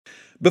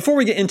Before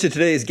we get into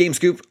today's Game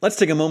Scoop, let's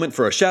take a moment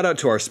for a shout out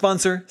to our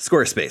sponsor,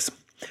 Squarespace.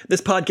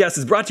 This podcast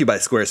is brought to you by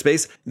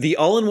Squarespace, the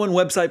all-in-one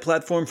website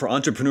platform for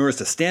entrepreneurs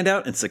to stand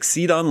out and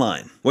succeed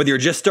online. Whether you're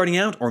just starting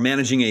out or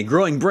managing a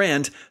growing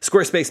brand,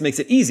 Squarespace makes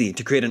it easy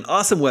to create an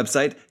awesome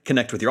website,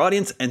 connect with your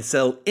audience, and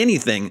sell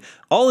anything,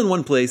 all in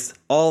one place,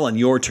 all on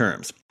your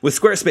terms. With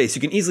Squarespace,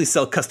 you can easily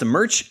sell custom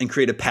merch and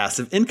create a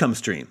passive income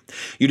stream.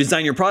 You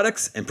design your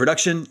products, and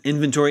production,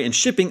 inventory, and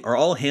shipping are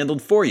all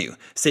handled for you,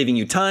 saving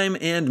you time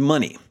and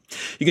money.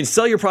 You can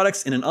sell your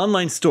products in an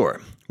online store.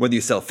 Whether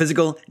you sell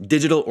physical,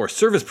 digital, or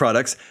service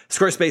products,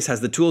 Squarespace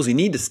has the tools you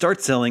need to start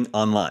selling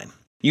online.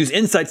 Use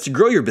insights to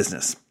grow your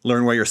business,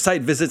 learn where your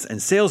site visits and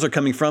sales are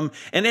coming from,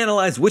 and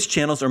analyze which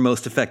channels are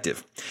most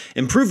effective.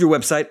 Improve your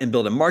website and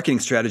build a marketing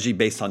strategy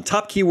based on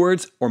top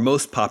keywords or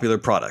most popular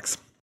products.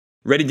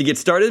 Ready to get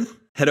started?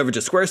 Head over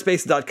to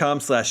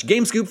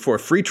squarespace.com/gamescoop for a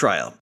free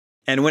trial.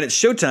 And when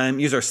it's showtime,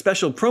 use our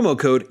special promo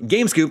code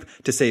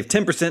GAMESCOOP to save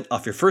 10%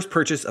 off your first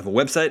purchase of a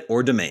website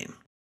or domain.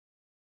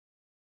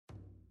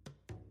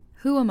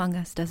 Who among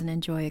us doesn't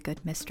enjoy a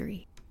good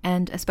mystery?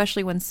 And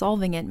especially when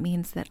solving it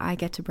means that I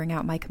get to bring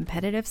out my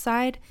competitive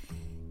side,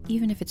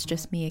 even if it's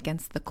just me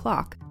against the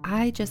clock.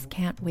 I just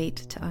can't wait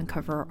to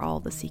uncover all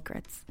the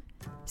secrets.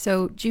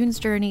 So June's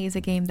Journey is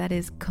a game that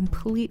is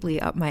completely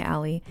up my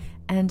alley,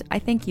 and I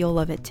think you'll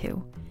love it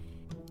too.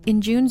 In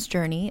June's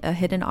Journey, a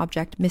hidden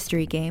object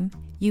mystery game,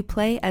 you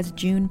play as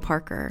June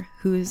Parker,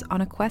 who's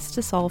on a quest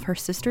to solve her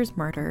sister's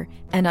murder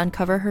and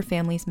uncover her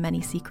family's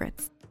many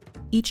secrets.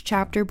 Each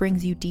chapter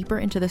brings you deeper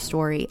into the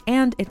story,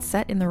 and it's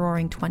set in the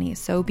Roaring '20s,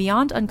 so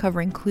beyond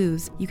uncovering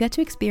clues, you get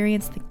to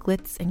experience the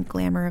glitz and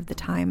glamour of the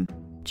time.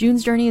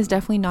 June's Journey is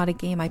definitely not a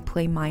game I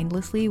play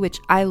mindlessly, which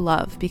I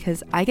love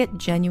because I get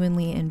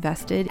genuinely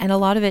invested, and a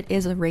lot of it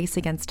is a race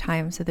against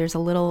time, so there's a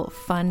little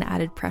fun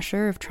added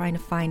pressure of trying to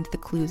find the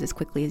clues as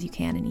quickly as you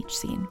can in each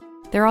scene.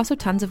 There are also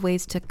tons of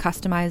ways to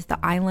customize the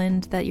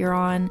island that you're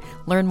on,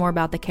 learn more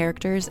about the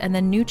characters, and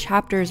then new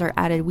chapters are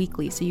added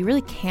weekly, so you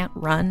really can't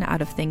run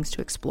out of things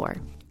to explore.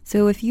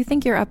 So if you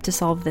think you're up to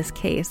solve this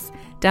case,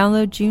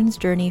 download June's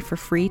Journey for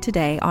free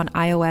today on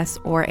iOS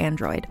or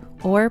Android,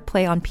 or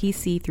play on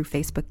PC through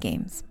Facebook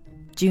Games.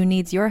 June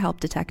needs your help,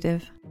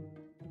 detective.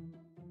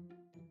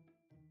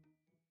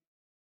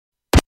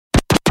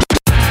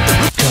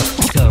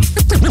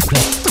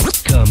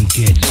 Come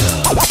get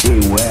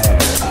some. Beware,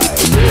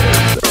 I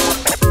live.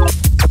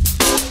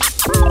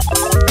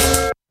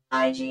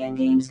 IGN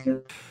Game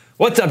Scoop.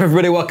 What's up,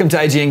 everybody? Welcome to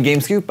IGN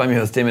Game Scoop. I'm your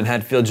host, Damon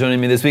Hatfield. Joining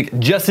me this week,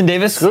 Justin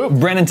Davis, Scoop.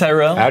 Brandon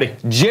Tyrell, Howdy.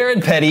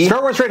 Jared Petty.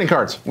 Star Wars trading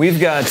cards. We were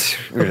just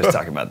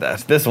talking about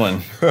that. This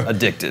one,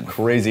 addicted.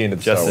 Crazy into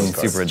the Justin, Star Wars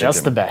cards. super addicted.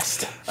 Just the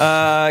best.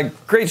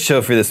 Great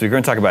show for you this week. We're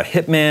going to talk about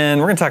Hitman.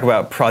 We're going to talk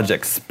about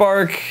Project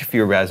Spark, if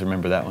you guys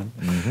remember that one.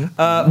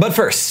 But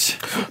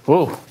first,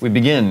 Whoa. we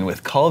begin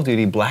with Call of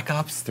Duty Black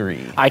Ops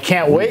 3. I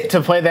can't wait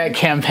to play that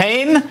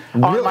campaign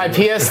on my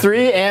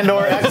PS3 and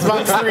or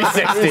Xbox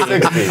 360.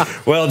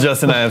 Well,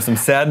 Justin, I have some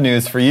sad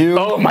news for you.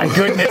 Oh my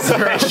goodness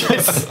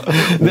gracious.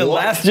 The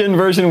last-gen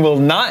version will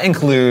not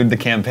include the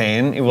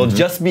campaign. It will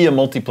just be a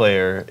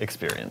multiplayer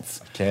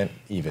experience. Can't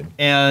even.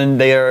 And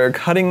they are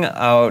cutting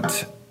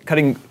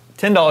 $10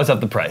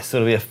 off the price, so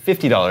it'll be a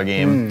 $50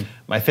 game.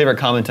 My favorite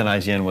comment on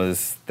IGN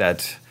was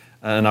that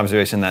an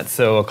observation that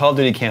a Call of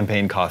Duty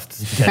campaign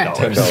costs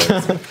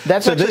 $10.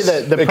 That's So actually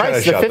this- the they price. kinda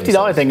The shot $50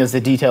 themselves. thing is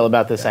the detail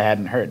about this I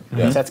hadn't heard.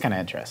 So that's kind of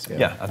interesting.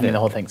 Yeah, I mean the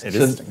whole thing's it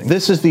So interesting.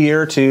 this is the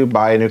year to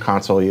buy a new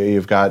console.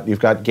 You've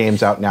got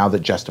games out now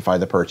that justify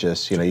the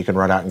purchase. You know, you can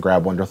run out and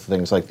grab wonderful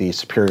things like the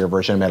superior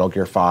version of Metal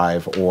Gear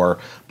 5 or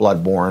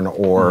Bloodborne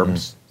or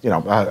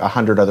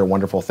 100 other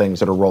wonderful things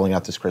that are rolling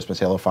out this Christmas.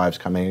 Halo 5's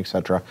coming,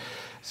 etc.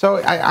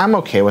 So I'm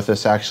okay with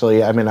this,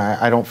 actually. I mean,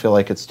 I don't feel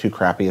like it's too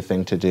crappy a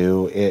thing to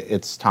do.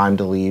 It's time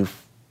to leave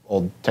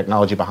old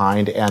technology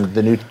behind, and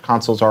the new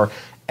consoles are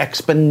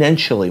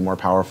exponentially more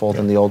powerful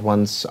than the old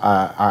ones.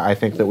 I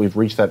think that we've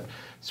reached that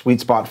sweet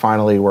spot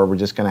finally where we're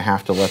just going to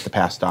have to let the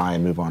past die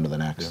and move on to the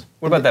next.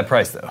 What about that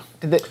price, though?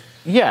 It's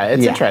Yeah.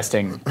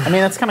 interesting. I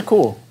mean, that's kind of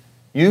cool.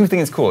 You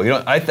think it's cool? You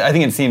don't? I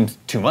think it seems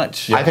too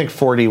much. I think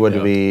 40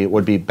 would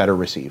be better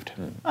received.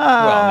 Well,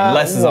 I mean,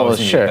 less is always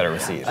gonna be sure. better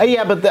received.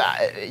 Yeah, but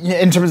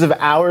in terms of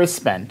hours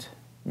spent,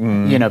 people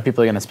are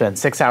going to spend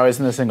 6 hours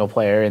in the single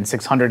player and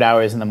 600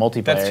 hours in the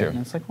multiplayer. That's true. And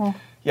it's like, well,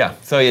 Yeah,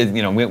 so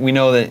we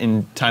know that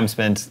in time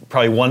spent,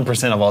 probably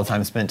 1% of all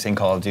time spent in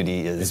Call of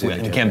Duty is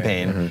in the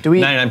campaign.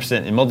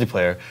 99% in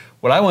multiplayer.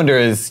 What I wonder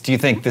is, do you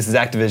think this is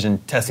Activision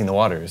testing the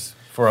waters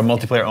for a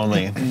multiplayer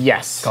only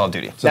yes. Call of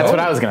Duty? That's what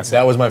I was going to say.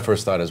 That was my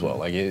first thought as well.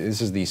 Like,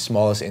 this is the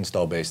smallest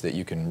install base that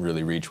you can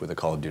really reach with a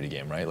Call of Duty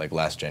game, right? Like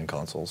last gen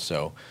consoles.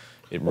 So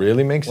it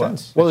really makes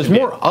sense. Well, there's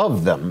more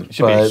of them,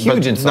 should be a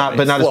huge install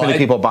but not as many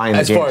people buying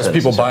the game. As far as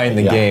people buying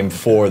the game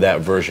for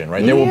that version,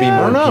 right? There will be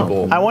more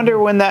people. I wonder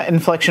when that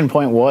inflection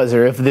point was,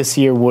 or if this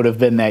year would have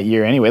been that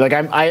year anyway. Like,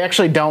 I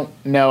actually don't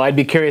know. I'd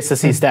be curious to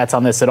see stats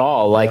on this at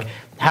all. Like,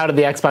 how did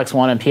the Xbox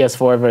One and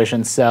PS4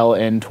 versions sell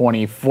in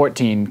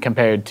 2014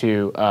 compared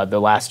to the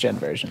last gen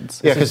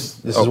versions? Yeah, because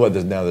This is what,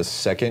 now the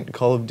second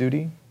Call of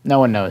Duty? No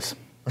one knows.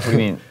 What do you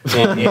mean?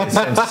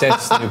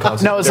 Since new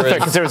console. No, it's the third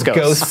because there was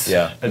Ghosts. Ghosts,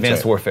 Yeah,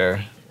 Advanced right.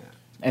 Warfare,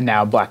 And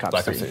now Black Ops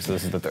Black 3. Ops 3, so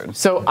this is the third.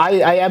 So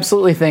I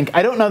absolutely think,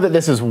 I don't know that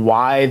this is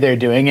why they're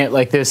doing it.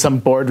 Like there's some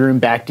boardroom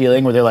back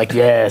dealing where they're like,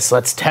 yes,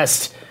 let's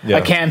test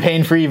a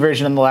campaign-free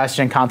version of the last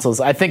gen consoles.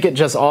 I think it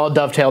just all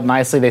dovetailed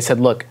nicely. They said,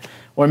 look,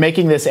 we're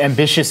making this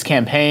ambitious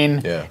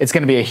campaign. Yeah. It's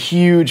going to be a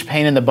huge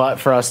pain in the butt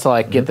for us to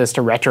like get this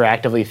to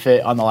retroactively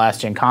fit on the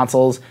last gen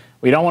consoles.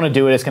 We don't want to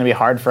do it. It's going to be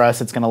hard for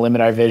us. It's going to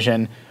limit our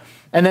vision.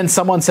 And then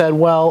someone said,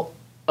 well,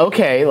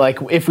 okay, like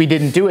if we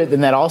didn't do it,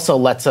 then that also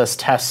lets us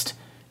test.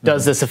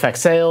 Does this affect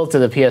sales? Do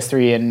the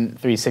PS3 and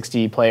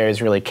 360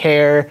 players really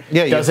care?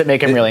 Yeah, Does it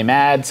make them really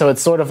mad? So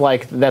it's sort of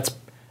like that's.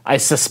 I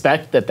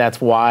suspect that that's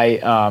why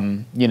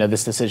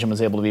this decision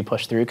was able to be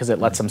pushed through because it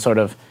lets them sort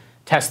of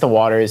test the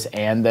waters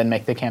and then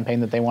make the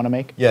campaign that they want to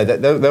make. Yeah,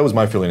 that was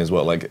my feeling as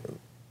well. Like,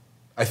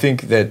 I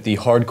think that the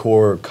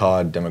hardcore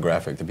COD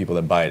demographic, the people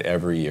that buy it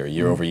every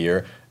year over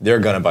year, they're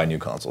gonna buy new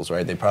consoles,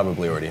 right? They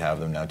probably already have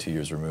them now, 2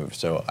 years removed.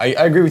 So I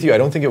agree with you. I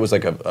don't think it was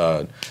like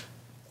a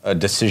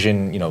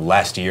decision,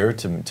 last year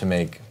to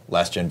make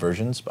last gen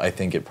versions. I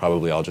think it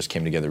probably all just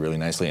came together really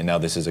nicely, and now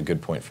this is a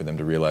good point for them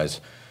to realize.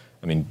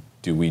 I mean,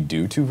 do we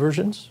do 2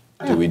 versions?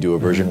 Do we do a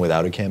version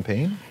without a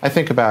campaign? I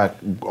think about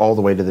all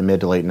the way to the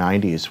mid to late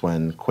 90s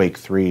when Quake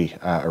 3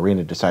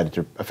 Arena decided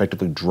to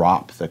effectively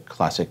drop the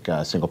classic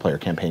single-player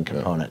campaign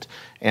component.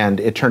 And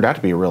it turned out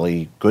to be a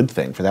really good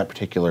thing for that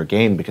particular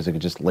game because it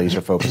could just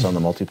laser focus on the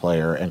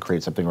multiplayer and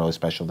create something really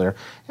special there.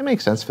 It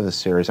makes sense for this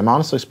series. I'm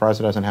honestly surprised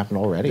it hasn't happened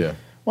already. Yeah.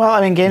 Well,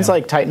 I mean, games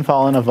like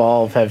Titanfall and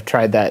Evolve have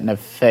tried that and have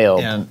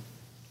failed. And,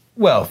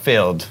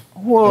 failed.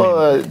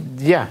 Well,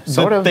 yeah,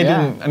 sort of. They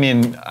yeah. didn't, I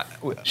mean,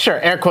 Sure,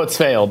 air quotes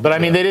failed, but I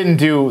mean, they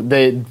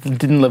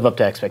didn't live up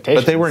to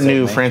expectations. But they were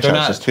new certainly.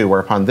 franchises too,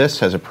 whereupon this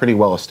has a pretty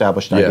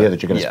well-established idea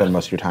that you're going to spend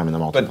most of your time in the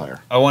but multiplayer.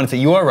 I want to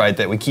say you are right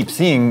that we keep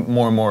seeing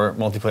more and more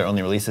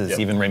multiplayer-only releases.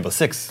 Even Rainbow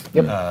Six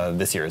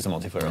this year is a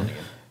multiplayer-only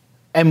game.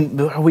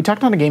 And we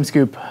talked on a Game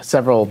Scoop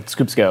several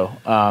scoops ago,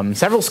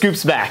 several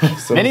scoops back,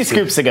 many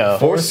scoops ago.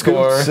 4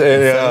 scoops.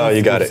 Yeah,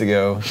 you got it.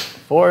 Ago.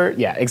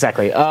 Yeah,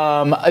 exactly.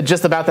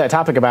 Just about that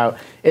topic about,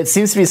 it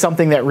seems to be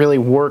something that really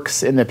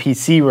works in the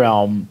PC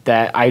realm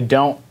that I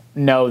don't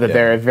know that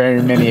there are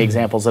very many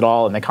examples at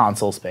all in the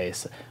console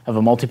space of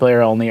a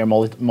multiplayer only or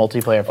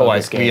multiplayer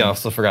focused game. We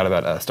also forgot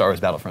about Star Wars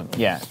Battlefront.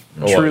 Yeah,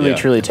 well,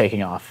 truly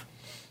taking off.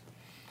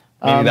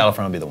 Maybe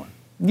Battlefront will be the one.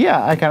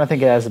 Yeah, I kind of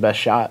think it has the best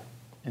shot,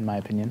 in my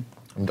opinion.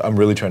 I'm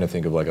really trying to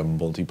think of like a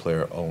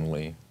multiplayer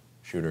only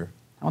shooter.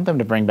 I want them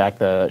to bring back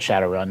the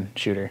Shadowrun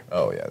shooter.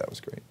 Oh yeah, that was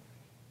great.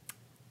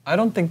 I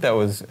don't think that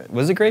was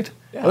it great?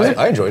 Yeah,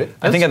 I enjoyed it.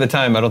 I think at the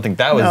time, I don't think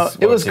that was.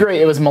 No, it was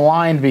great. It was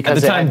maligned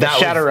because the it time, had the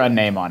that was- Shadowrun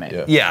name on it.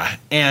 Yeah. Yeah,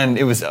 and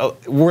it was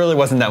really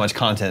wasn't that much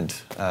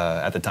content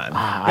at the time.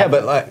 Yeah,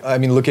 but I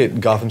mean, look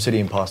at Gotham City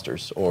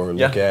Imposters, or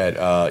look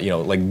at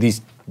like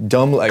these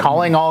dumb like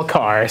Calling all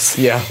cars.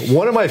 Yeah,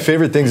 one of my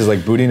favorite things is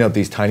like booting up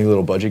these tiny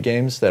little budget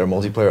games that are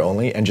multiplayer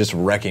only and just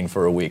wrecking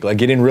for a week, like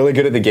getting really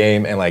good at the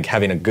game and like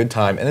having a good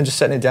time, and then just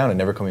setting it down and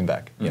never coming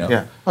back. You know?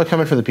 Yeah. Well,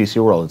 coming from the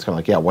PC world, it's kind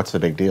of like, what's the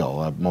big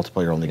deal?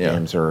 Multiplayer-only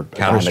games are a dime a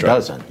Counter-Strike,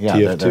 dozen. Yeah,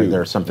 TF2.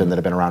 they're something that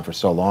have been around for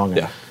so long.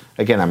 And Yeah.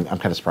 Again, I'm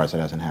kind of surprised it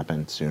hasn't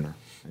happened sooner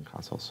in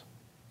consoles.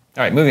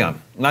 All right, moving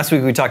on. Last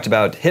week we talked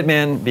about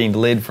Hitman being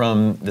delayed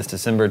from this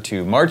December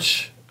to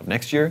March of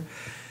next year.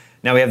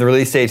 Now we have the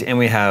release date and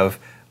we have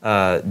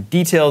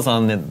details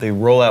on the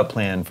rollout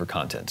plan for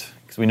content.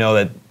 Because we know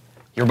that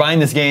you're buying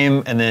this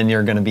game and then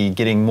you're going to be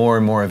getting more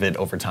and more of it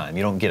over time.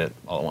 You don't get it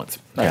all at once.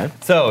 Okay.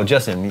 So,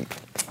 Justin,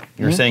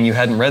 you were saying you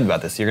hadn't read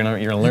about this. You're gonna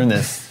learn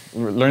this.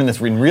 Learning this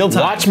in real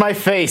time. Watch my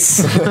face.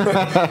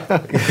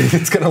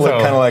 It's gonna look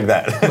kind of like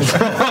that.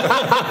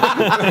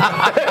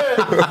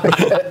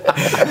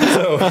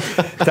 So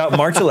it's out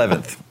March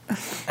 11th.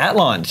 At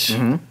launch,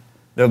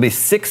 there'll be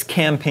 6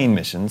 campaign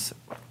missions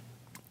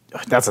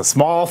That's a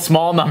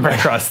small number.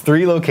 across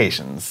 3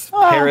 locations: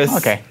 Paris,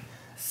 Okay.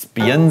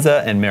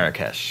 Spienza, and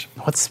Marrakesh.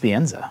 What's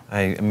Spienza?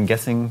 I am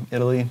guessing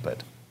Italy,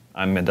 but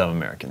I'm a dumb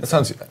American.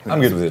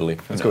 I'm good with Italy.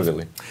 Let's go with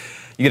Italy.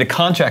 You get a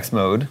contracts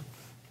mode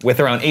with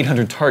around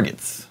 800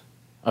 targets.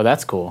 Oh,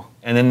 that's cool.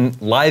 And then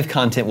live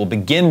content will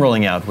begin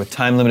rolling out with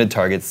time-limited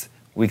targets,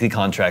 weekly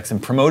contracts,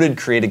 and promoted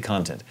created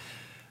content.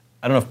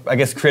 I don't know if, I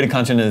guess created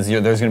content is,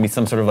 there's going to be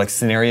some sort of like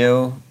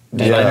scenario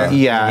designer.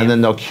 Yeah, and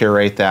then they'll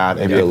curate that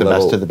and Maybe make a the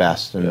best level- of the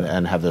best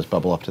and have those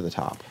bubble up to the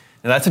top.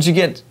 Now that's what you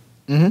get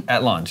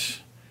at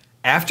launch.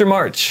 After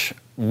March,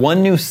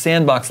 1 new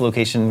sandbox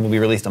location will be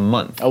released a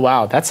month. Oh,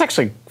 wow. That's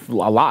actually a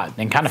lot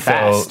and kind of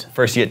fast. So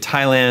first you get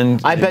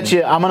Thailand. I bet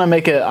you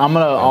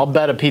I'll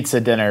bet a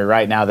pizza dinner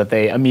right now that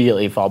they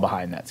immediately fall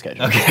behind that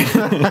schedule. Okay.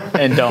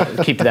 And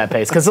don't keep to that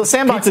pace. Because the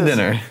sandbox Pizza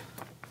dinner.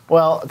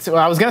 Well, so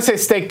I was going to say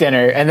steak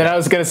dinner, and then I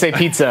was going to say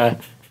pizza,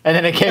 and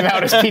then it came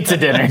out as pizza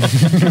dinner.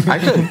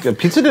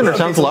 Pizza dinner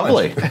sounds pizza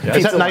lovely. lunch. Is that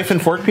Pizza knife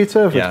and fork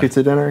pizza? If Yeah. it's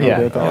pizza dinner? Yeah. You'll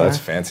do it that Oh, way? that's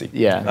fancy.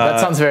 Yeah,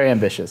 that sounds very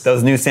ambitious.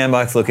 Those new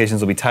sandbox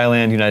locations will be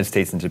Thailand, United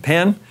States, and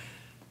Japan.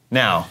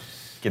 Now,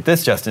 get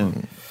this,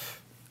 Justin.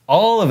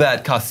 All of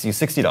that costs you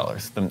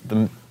 $60.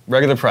 The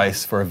regular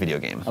price for a video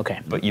game. Okay.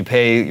 But you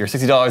pay your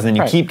 $60 and then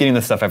you Right. keep getting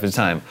the stuff after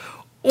time.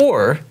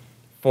 Or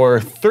for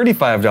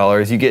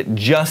 $35, you get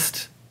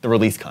just the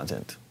release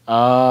content.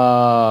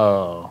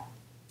 Oh.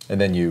 And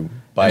then you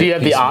buy. Do you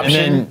have the pieces. option?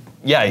 And then,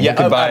 yeah, you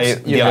could buy you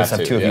the other have stuff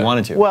to, too if you yeah.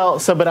 wanted to. Well,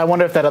 but I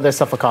wonder if that other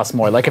stuff will cost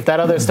more. Like if that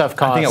other stuff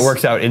costs. I think it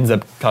works out, ends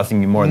up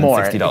costing you more than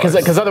 $60.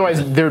 Because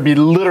otherwise there would be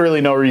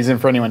literally no reason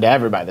for anyone to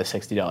ever buy the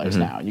 $60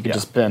 now. You could Yeah.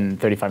 just spend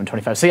 $35 and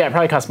 $25. So yeah, it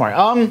probably costs more.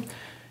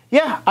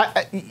 Yeah,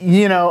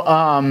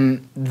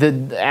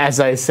 as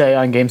I say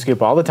on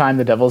GameScoop all the time,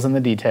 the devil's in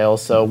the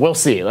details. So we'll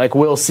see. Like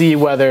we'll see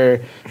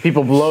whether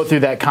people blow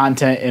through that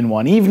content in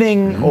one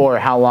evening, or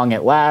how long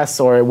it lasts,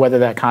 or whether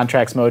that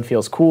contracts mode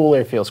feels cool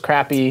or feels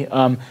crappy.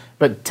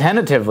 But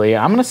tentatively,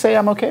 I'm going to say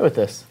I'm okay with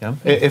this. Yeah.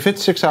 If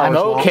it's 6 hours I'm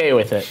long, okay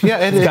with it. Yeah,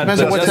 it depends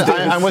on what's.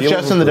 Justin- I'm with seal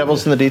Justin. of The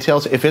devil's in the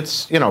details. If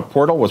it's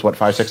Portal was what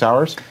 5-6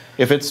 hours.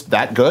 If it's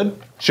that good,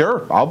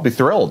 sure, I'll be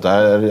thrilled.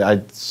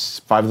 It's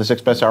 5 of the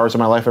 6 best hours of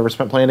my life I've ever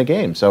spent playing a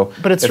game. So,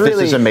 But it's if really-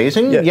 this is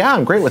amazing, Yeah. yeah,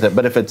 I'm great with it.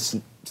 But if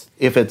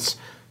it's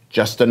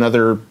just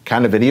another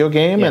kind of video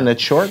game and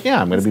it's short, yeah,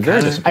 I'm going to be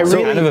very disappointed.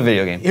 It's kind of a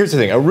video game. Here's the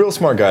thing: a real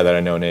smart guy that I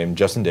know named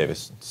Justin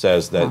Davis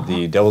says that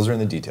the devils are in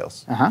the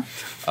details.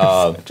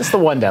 Just the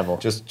one devil.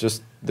 Just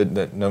the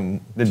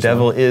The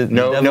devil is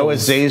No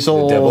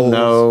Azazel, The devil's-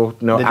 no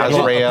the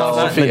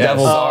Azrael. the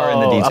devils are in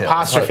the details.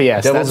 Apostrophe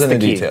S. Devil's That's in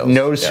the the key. details.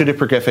 No Yeah.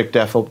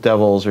 pseudepigraphic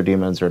devils or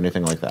demons or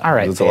anything like that. All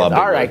right, There's a lot Dave. of big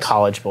All right, words.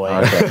 college boy.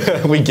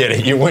 we get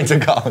it. You went to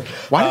college.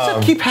 Why does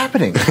that keep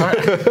happening?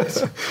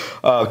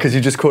 Because you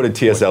just quoted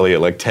T.S.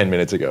 Eliot like 10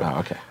 minutes ago. Oh,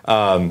 okay.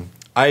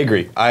 I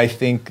agree. I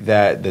think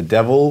that the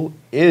devil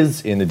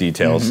is in the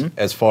details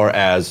as far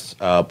as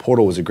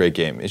Portal was a great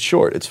game. It's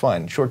short. It's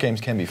fine. Short games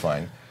can be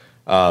fine.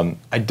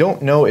 I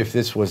don't know if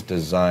this was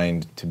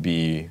designed to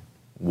be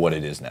what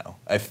it is now.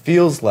 It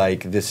feels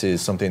like this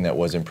is something that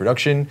was in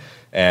production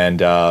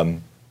and,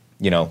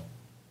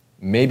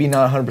 maybe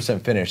not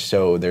 100% finished,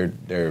 so they're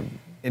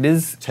It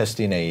is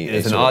testing a...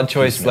 It's an sort of odd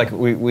choice,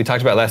 piecemeal. like we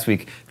talked about last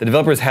week. The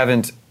developers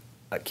haven't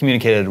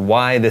communicated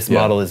why this Yeah.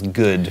 model is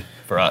good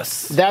for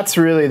us. That's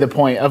really the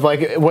point of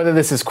like whether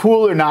this is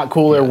cool or not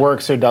cool or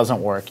works or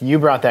doesn't work. You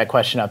brought that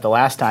question up the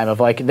last time of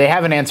like they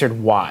haven't answered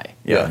why.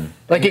 Yeah.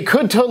 Like it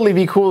could totally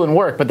be cool and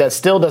work, but that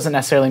still doesn't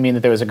necessarily mean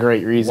that there was a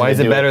great reason. Why to is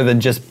it do better than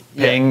just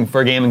paying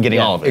for a game and getting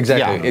all of it?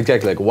 Exactly, Yeah.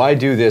 exactly. Like, why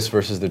do this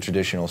versus the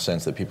traditional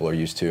sense that people are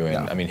used to?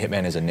 And I mean,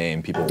 Hitman is a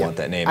name; people want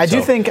that name. I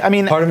do think- I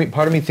mean- part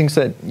of me thinks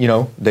that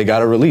they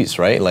got a release,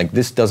 right? Like,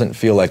 this doesn't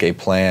feel like a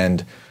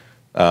planned.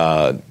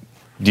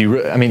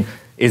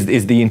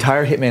 Is the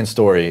entire Hitman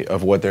story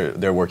of what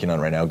they're working on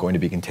right now going to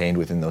be contained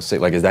within those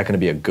six? Like, is that going to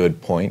be a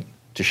good point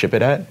to ship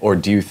it at, or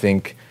do you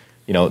think?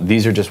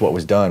 These are just what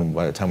was done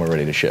by the time we're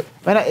ready to ship.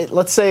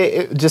 Let's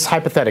say, just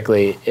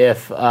hypothetically,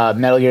 if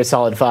Metal Gear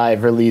Solid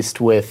 5 released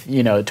with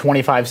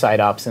 25 side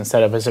ops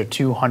instead of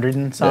 200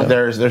 and something.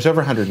 There's over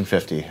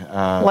 150.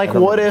 Like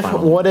what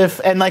if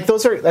and like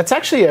that's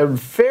actually a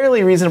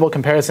fairly reasonable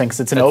comparison because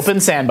it's an open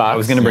sandbox. I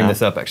was going to bring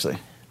this up actually.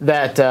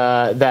 that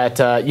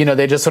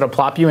they just sort of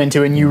plop you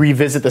into and you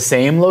revisit the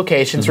same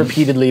locations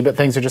repeatedly, but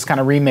things are just kind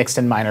of remixed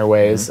in minor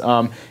ways.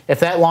 If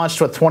that launched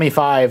with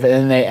 25 and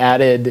then they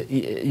added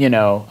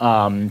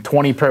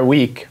 20 per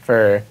week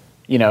for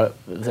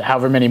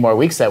however many more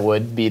weeks that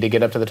would be to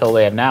get up to the total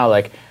they have now,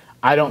 like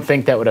I don't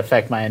think that would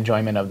affect my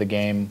enjoyment of the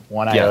game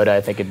one iota.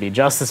 I think it'd be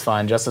just as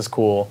fun, just as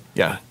cool.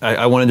 Yeah,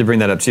 I wanted to bring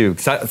that up too.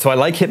 So I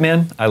like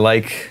Hitman. I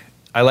like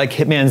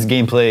Hitman's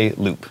gameplay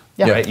loop.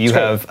 Yeah, right? You it's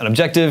great. have an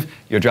objective,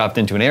 you're dropped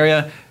into an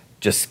area,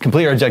 just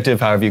complete your objective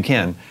however you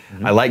can.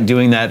 I like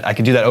doing that. I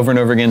could do that over and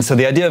over again. So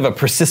the idea of a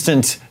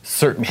persistent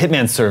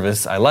Hitman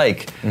service, I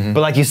like. But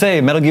like you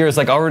say, Metal Gear is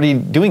like already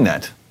doing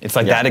that. It's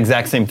like that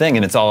exact same thing,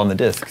 and it's all on the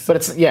disc. But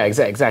it's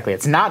exactly.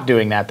 It's not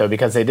doing that though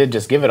because they did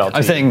just give it all to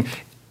I'm you. saying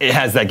it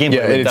has that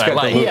gameplay loop it's that I got the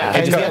like. loop. Yeah,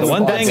 It's and got the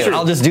one that's thing, true.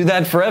 I'll just do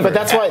that forever. But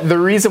that's why the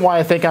reason why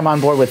I think I'm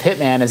on board with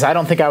Hitman is I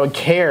don't think I would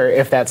care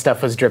if that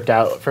stuff was dripped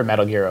out for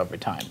Metal Gear over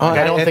time. Like,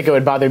 I don't think it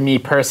would bother me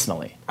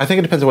personally. I think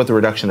it depends on what the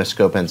reduction of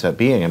scope ends up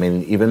being. I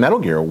mean, even Metal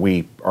Gear,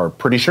 we are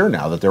pretty sure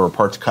now that there were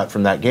parts cut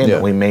from that game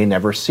that we may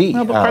never see.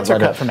 No, but parts are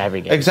cut from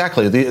every game.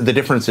 Exactly. The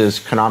difference is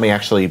Konami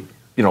actually,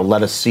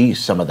 let us see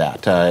some of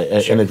that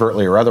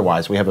inadvertently or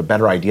otherwise. We have a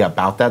better idea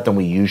about that than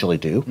we usually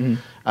do,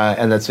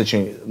 and that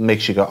situation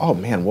makes you go, "Oh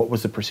man, what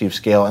was the perceived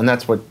scale?" And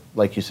that's what,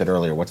 like you said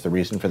earlier, what's the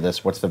reason for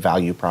this? What's the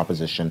value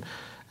proposition?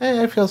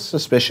 I feel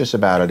suspicious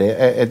about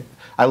it.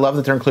 I love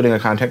that they're including a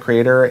content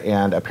creator,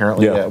 and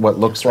apparently what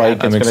looks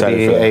like I'm it's going to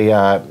be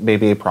excited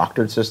maybe a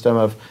proctored system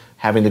of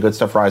having the good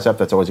stuff rise up.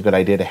 That's always a good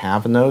idea to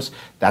have in those.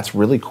 That's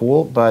really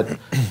cool, but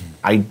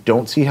I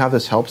don't see how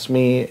this helps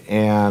me,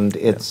 and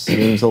it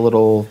seems a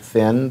little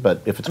thin,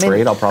 but if it's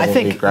great, I'll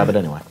probably grab it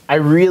anyway. I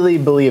really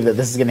believe that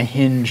this is going to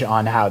hinge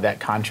on how that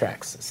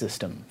contracts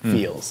system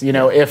feels.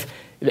 If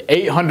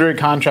 800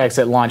 contracts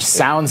at launch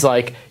sounds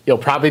like you'll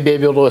probably be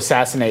able to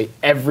assassinate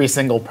every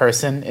single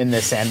person in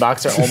this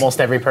sandbox, or almost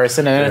every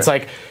person, and then it's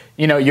like,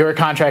 your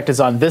contract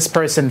is on this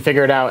person,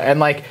 figure it out, and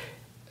like,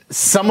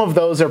 some of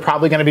those are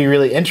probably going to be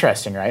really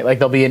interesting, right? Like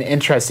they'll be in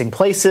interesting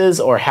places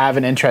or have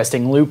an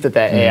interesting loop that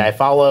AI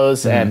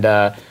follows, and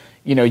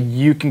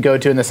you can go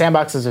to, and the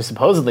sandboxes are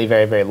supposedly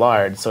very, very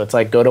large. So it's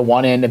like go to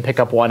one end and pick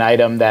up one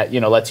item that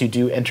lets you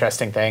do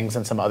interesting things,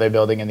 and some other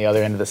building in the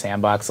other end of the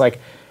sandbox. Like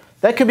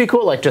that could be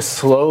cool. Like just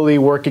slowly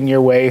working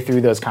your way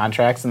through those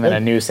contracts, and then a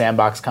new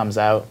sandbox comes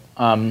out.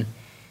 I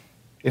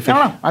don't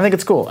know. I think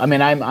it's cool. I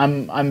mean,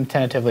 I'm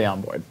tentatively on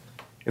board.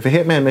 If a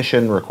Hitman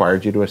mission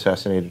required you to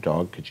assassinate a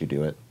dog, could you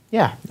do it?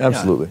 Yeah.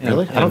 Absolutely.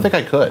 Really? I don't think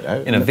I could.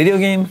 In a video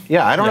game?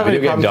 Yeah, I don't have any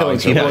video game problem killing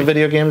dogs, people yeah. in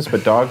video games,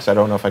 but dogs, I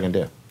don't know if I can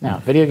do. No,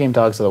 video game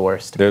dogs are the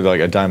worst. They're like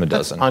a dime a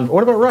dozen.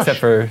 What about Rush? Except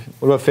for,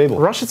 What about Fable?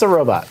 Rush is a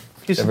robot.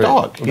 He's a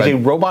dog. He's a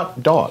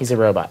robot dog. He's a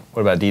robot.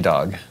 what about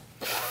D-Dog?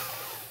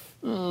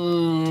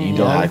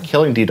 Yeah,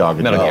 killing D-Dog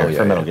would Metal be Gear. wrong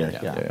for Metal Gear.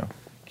 Yeah.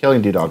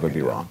 Killing D-Dog would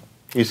be wrong.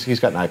 He's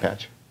got an eye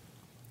patch.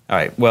 All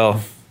right,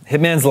 well,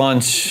 Hitman's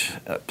launch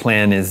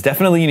plan is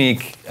definitely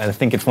unique. I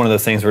think it's one of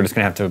those things we're just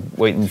going to have to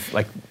wait and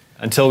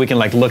until we can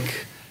look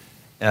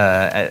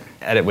at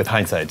it with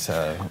hindsight.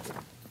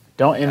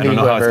 Don't envy don't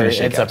know how it's whoever gonna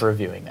shake ends up out.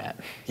 reviewing that.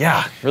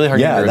 Yeah, really hard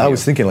to Yeah, review. I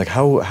was thinking, like,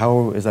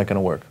 how is that going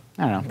to work?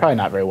 I don't know. Probably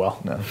not very well.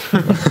 No.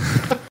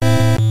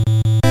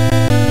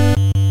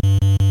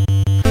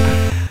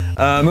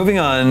 Moving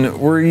on,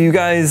 were you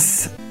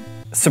guys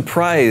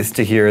surprised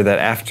to hear that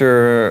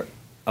after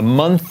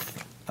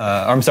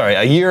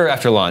a year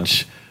after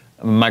launch,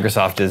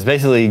 Microsoft is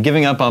basically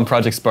giving up on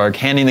Project Spark,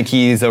 handing the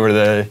keys over to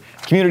the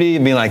community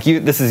and being like,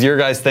 this is your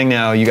guys' thing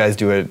now, you guys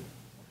do it,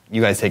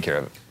 you guys take care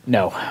of it?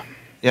 No.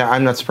 Yeah,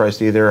 I'm not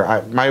surprised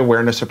either. My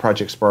awareness of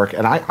Project Spark,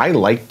 and I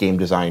like game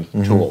design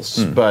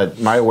tools, but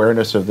my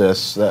awareness of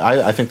this,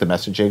 I think the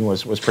messaging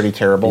was pretty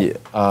terrible.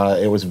 Yeah.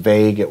 It was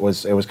vague. It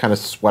was kind of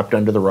swept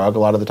under the rug a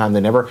lot of the time.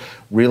 They never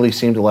really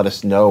seemed to let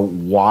us know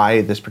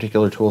why this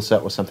particular tool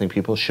set was something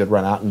people should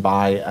run out and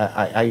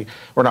buy,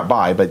 or not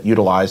buy, but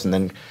utilize,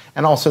 and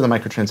also the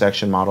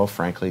microtransaction model.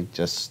 Frankly,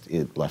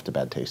 it left a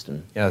bad taste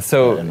in. Yeah.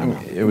 So, in my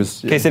mouth. It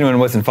was. in case anyone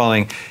wasn't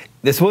following,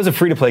 this was a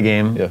free-to-play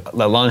game that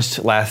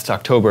launched last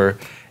October,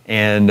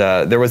 and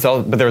there was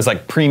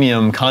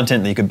premium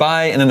content that you could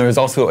buy, and then there was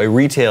also a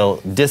retail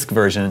disc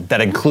version that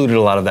included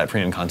a lot of that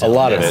premium content. A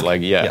lot of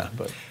Yes. it,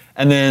 but-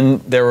 And then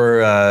there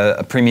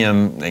were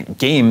premium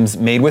games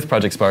made with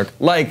Project Spark,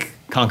 like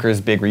Conker's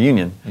Big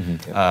Reunion,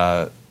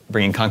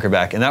 bringing Conker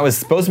back, and that was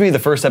supposed to be the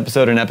first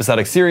episode in an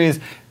episodic series,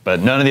 but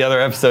none of the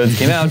other episodes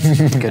came out,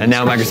 and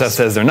now Microsoft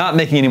says they're not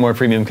making any more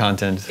premium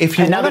content. If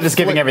you And now wanna they're just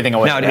giving flip- everything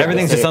away. Now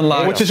everything's just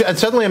unlocked. Which is, and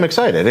suddenly I'm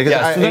excited. because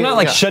Yeah, so they're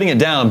not shutting it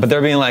down, but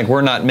they're being like,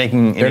 we're not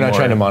making. They're not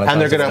trying to monetize. And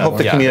they're going to hope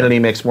the Yeah. community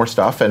makes more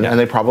stuff, and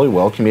they probably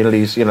will.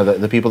 Communities,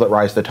 the people that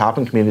rise to the top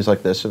in communities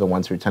like this are the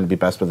ones who tend to be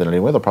best with it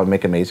anyway. They'll probably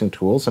make amazing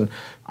tools, and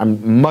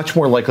I'm much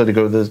more likely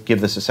to give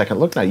this a second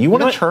look now. You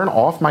want to turn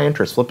off my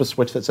interest, flip a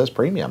switch that says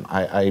premium.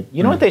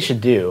 You know what they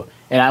should do?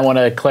 And I want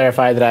to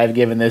clarify that I've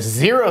given this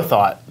zero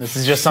thought. This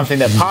is just something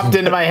that popped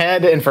into my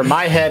head, and from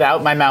my head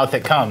out my mouth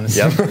it comes.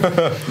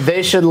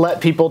 They should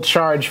let people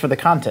charge for the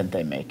content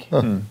they make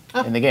in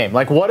the game.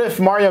 Like, what if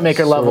Mario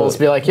Maker levels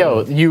be like,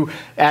 yo, you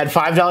add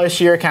 $5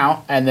 to your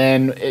account, and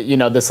then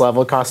this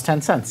level costs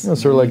 10 cents.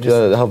 Sort of like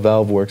how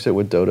Valve works it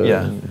with Dota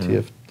Yeah. and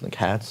TF, like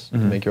hats. You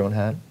can make your own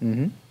hat.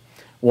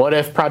 What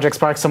if Project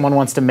Spark, someone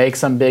wants to make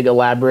some big,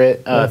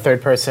 elaborate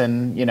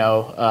third-person,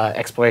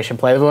 exploration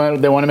play?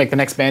 They want to make the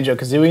next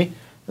Banjo-Kazooie.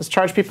 Let's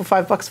charge people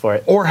 $5 for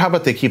it. Or how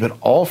about they keep it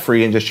all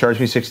free and just charge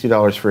me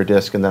 $60 for a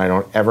disc, and then I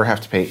don't ever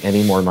have to pay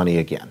any more money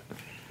again?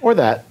 Or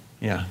that.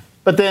 Yeah.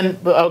 But then,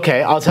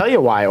 okay, I'll tell you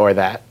why, or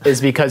that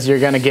is because you're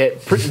going to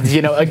get,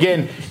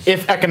 again,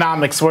 if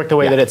economics work the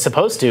way that it's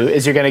supposed to,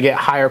 is you're going to get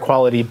higher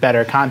quality,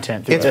 better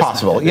content. Through It's this.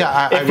 possible.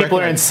 Yeah, If people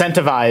are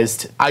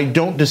incentivized. I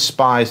don't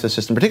despise the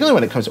system, particularly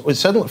when it comes to,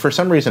 suddenly, for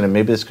some reason, and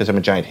maybe it's because I'm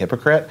a giant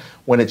hypocrite,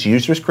 when it's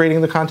users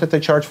creating the content they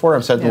charge for,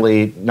 I'm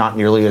suddenly not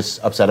nearly as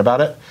upset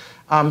about it.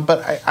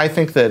 But I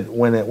think that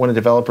when a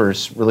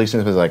developer's releasing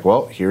something like,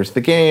 well, here's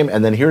the game,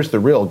 and then here's the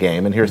real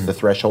game, and here's the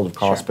threshold of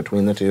cost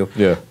between the two,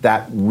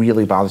 that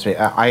really bothers me.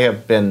 I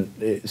have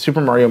been,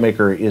 Super Mario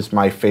Maker is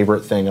my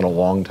favorite thing in a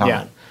long time.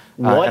 Yeah.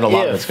 What and a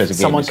lot of it's 'cause if it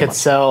gave someone me so could much.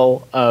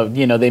 sell,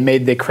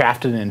 they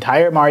crafted an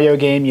entire Mario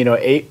game,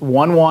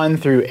 8.1.1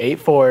 through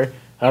 8.4,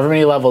 however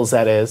many levels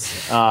that is,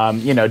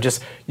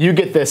 just you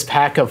get this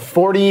pack of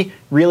 40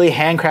 really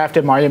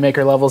handcrafted Mario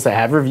Maker levels that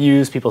have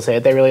reviews, people say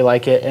that they really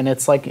like it, and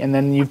it's like, and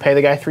then you pay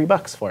the guy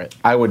 $3 for it.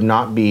 I would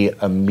not be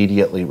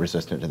immediately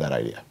resistant to that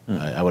idea.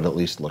 I would at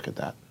least look at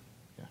that.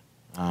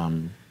 Yeah.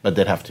 But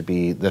they'd have to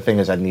be, the thing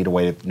is I'd need a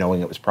way of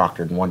knowing it was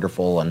proctored and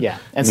wonderful, and Yeah. need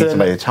And so then-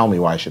 somebody to tell me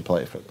why I should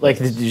play it. Like,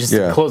 just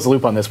close the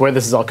loop on this, where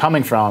this is all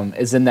coming from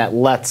is in that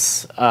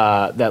lets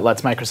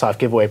Microsoft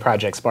give away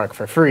Project Spark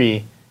for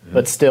free,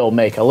 but still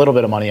make a little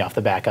bit of money off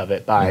the back of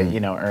it by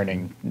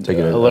earning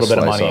Taking a little bit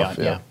of slice money off,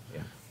 on. Yeah.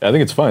 I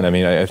think it's fun. I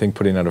mean, I think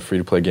putting out a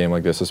free-to-play game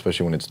like this,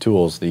 especially when it's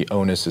tools, the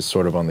onus is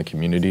sort of on the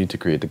community to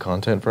create the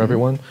content for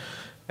everyone.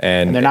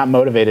 And they're not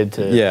motivated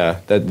to. Yeah,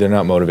 they're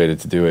not motivated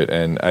to do it.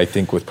 And I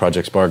think with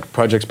Project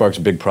Spark's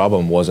big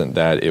problem wasn't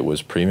that it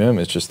was premium.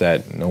 It's just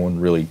that no one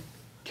really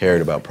cared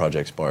about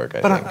Project Spark.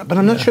 I think. But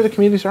I'm not sure the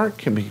communities aren't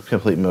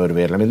completely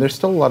motivated. I mean, there's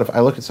still a lot of.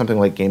 I look at something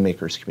like Game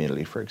Maker's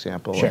community, for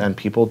example, and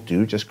people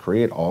do just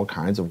create all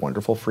kinds of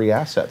wonderful free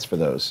assets for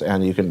those,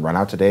 and you can run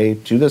out to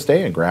this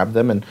day and grab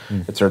them and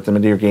insert them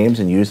into your games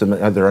and use them.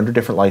 They're under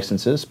different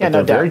licenses, but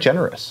they're very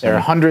generous. There are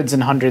hundreds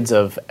and hundreds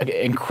of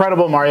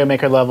incredible Mario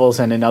Maker levels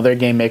and in other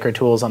Game Maker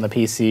tools on the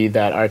PC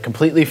that are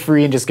completely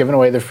free and just given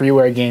away. The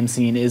freeware game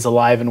scene is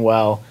alive and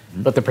well.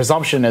 But the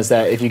presumption is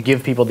that if you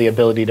give people the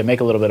ability to make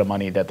a little bit of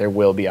money, that there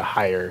will be a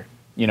higher,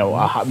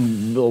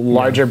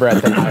 larger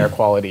breadth and higher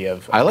quality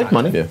of. I like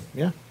money.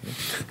 Yeah.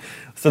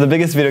 So the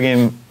biggest video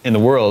game in the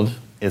world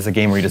is a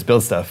game where you just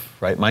build stuff,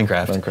 right?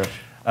 Minecraft.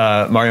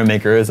 Mario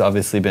Maker has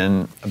obviously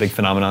been a big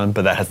phenomenon,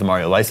 but that has the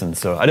Mario license.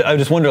 So I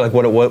just wonder, like,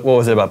 what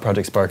was it about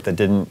Project Spark that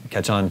didn't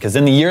catch on? Because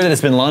in the year that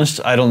it's been launched,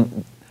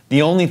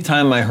 the only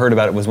time I heard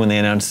about it was when they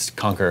announced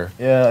Conquer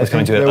was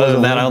coming to it. Other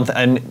than that,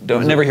 I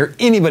never hear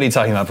anybody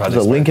talking about Project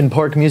Spark. The Linkin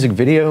Park music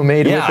video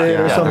made with it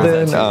or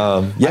something.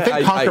 I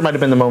think Conquer might have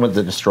been the moment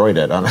that destroyed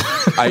it.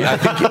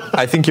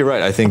 I think you're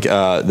right. I think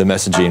the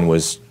messaging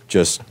was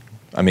just.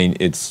 I mean,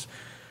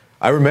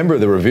 I remember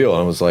the reveal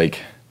and it was like.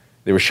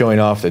 They were showing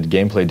off the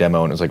gameplay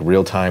demo, and it was like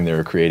real time. They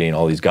were creating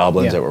all these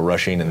goblins that were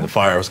rushing, and the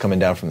fire was coming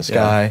down from the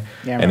sky.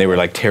 And they were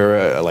like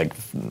terra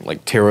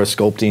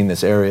sculpting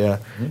this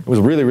area. It was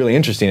really, really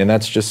interesting, and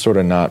that's just sort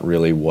of not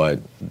really what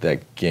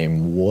that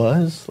game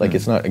was. Like,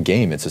 it's not a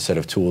game; it's a set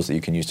of tools that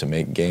you can use to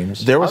make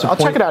games. I'll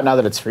check it out now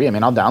that it's free. I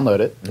mean, I'll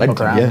download it.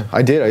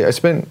 I did. I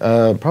spent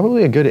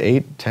probably a good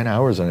 8-10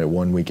 hours on it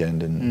one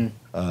weekend, and.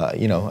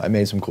 I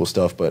made some cool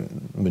stuff, but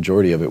the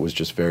majority of it was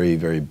just very,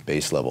 very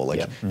base level.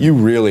 Like, you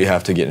really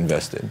have to get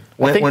invested.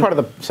 I think part of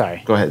the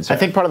Go ahead. I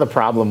think part of the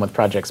problem with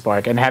Project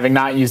Spark, and having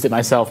not used it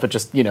myself, but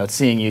just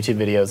seeing YouTube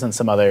videos and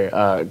some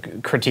other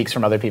critiques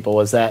from other people,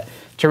 was that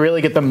to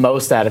really get the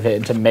most out of it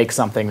and to make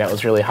something that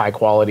was really high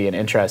quality and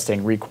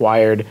interesting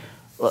required.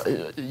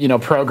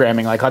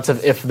 Programming, like lots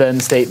of if-then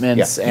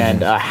statements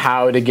and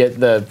how to get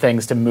the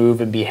things to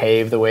move and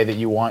behave the way that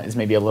you want is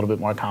maybe a little bit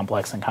more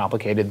complex and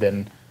complicated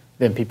than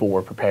people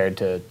were prepared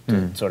to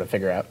sort of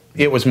figure out.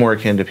 It was more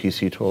akin to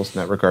PC tools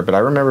in that regard, but I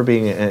remember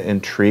being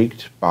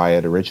intrigued by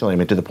it originally. I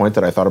mean, to the point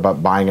that I thought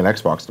about buying an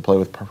Xbox to play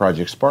with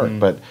Project Spark,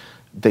 but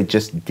they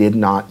just did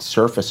not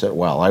surface it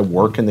well. I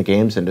work in the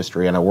games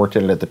industry, and I worked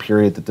in it at the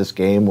period that this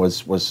game was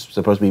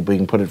supposed to be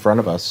being put in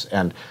front of us,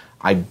 and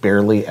I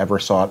barely ever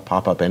saw it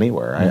pop up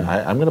anywhere.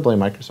 I'm going to blame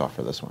Microsoft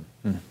for this one.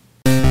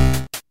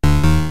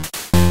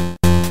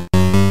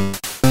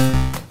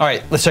 All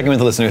right, let's check in with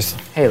the listeners.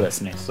 Hey,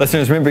 listeners.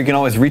 Listeners, remember you can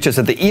always reach us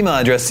at the email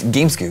address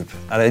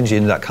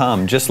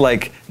gamescoop@ngn.com, just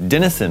like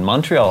Dennis in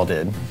Montreal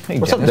did. Hey,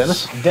 What's up,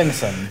 Dennis?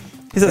 Dennison.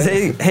 He says,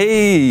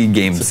 hey,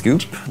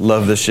 GameScoop,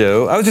 love the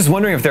show. I was just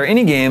wondering if there are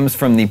any games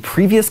from the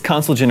previous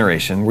console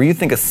generation where you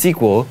think a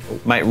sequel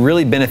might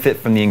really benefit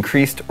from the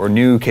increased or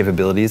new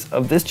capabilities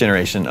of this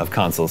generation of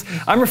consoles.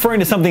 I'm referring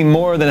to something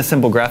more than a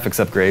simple graphics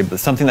upgrade, but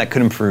something that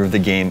could improve the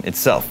game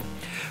itself.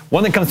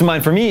 One that comes to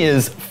mind for me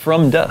is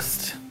From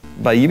Dust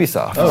by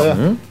Ubisoft.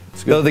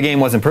 Though the game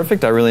wasn't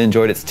perfect, I really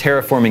enjoyed its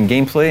terraforming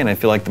gameplay, and I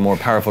feel like the more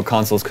powerful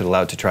consoles could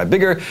allow it to try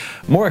bigger,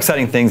 more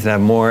exciting things and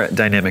have more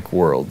dynamic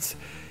worlds.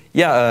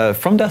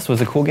 From Dust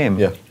was a cool game.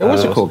 Yeah, it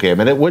was a cool game,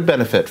 and it would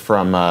benefit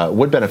from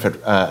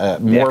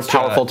more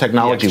powerful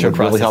technology would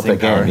really help that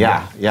game.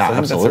 Yeah, so I think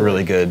absolutely. That's a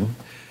really good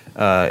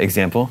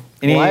example.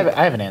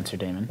 I have an answer,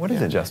 Damon. What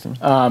is it, Justin?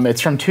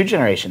 It's from 2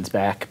 generations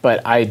back,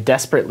 but I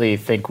desperately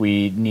think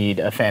we need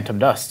a Phantom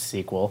Dust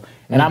sequel,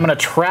 and I'm going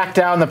to track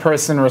down the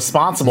person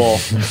responsible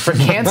for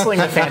canceling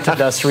the Phantom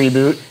Dust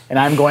reboot, and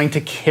I'm going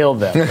to kill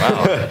them.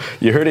 Wow.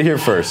 You heard it here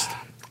first.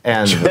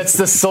 And that's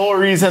the sole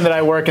reason that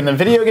I work in the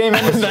video game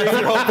industry. That's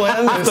your whole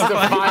plan, is to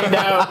find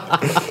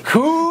out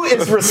who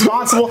is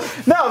responsible.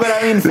 No, but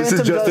I mean, this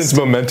is Justin's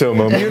memento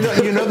moment.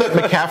 You know that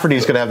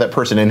McCafferty's going to have that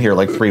person in here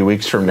like 3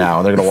 weeks from now,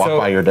 and they're going to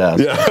walk by your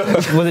desk.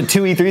 Yeah. Was it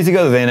 2 E3s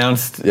ago that they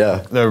announced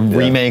the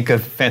remake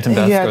of Phantom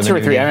Dust? Yeah, 2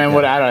 or 3. I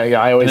mean,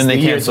 I always the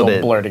years will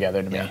it. blur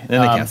together to me. And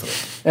then they canceled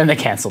it. And they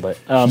canceled it.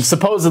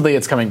 Supposedly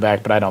it's coming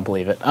back, but I don't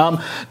believe it.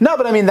 No,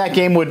 but I mean that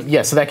game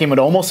would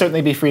almost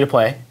certainly be free to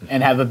play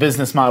and have a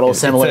business model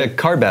similar. It's a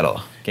card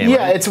battle game. Yeah,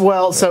 right?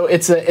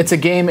 it's a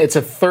game. It's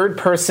a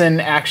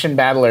third-person action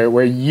battler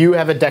where you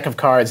have a deck of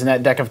cards, and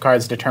that deck of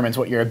cards determines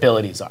what your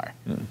abilities are.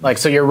 Like,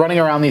 so you're running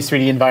around these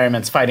 3D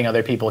environments, fighting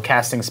other people,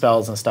 casting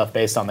spells and stuff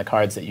based on the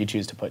cards that you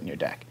choose to put in your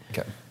deck.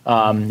 Okay.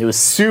 It was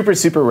super,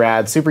 super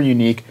rad, super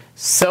unique.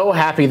 So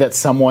happy that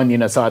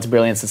someone, saw its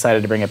brilliance,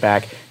 decided to bring it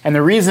back. And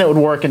the reason it would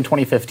work in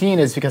 2015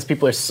 is because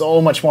people are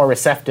so much more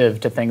receptive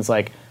to things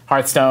like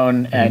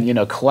Hearthstone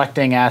and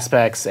collecting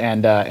aspects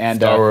and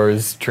Star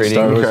Wars trading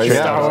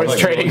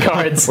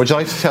cards. Would you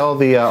like to tell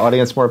the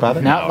audience more about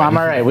it? No, I'm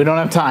all right. We don't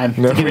have time.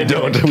 No, we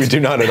don't. We do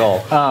not at all.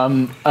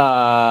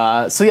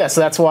 So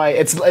that's why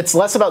it's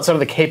less about sort of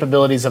the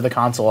capabilities of the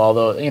console,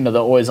 although the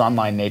always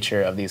online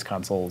nature of these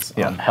consoles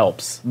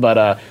helps. But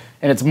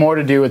and it's more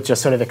to do with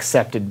just sort of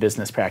accepted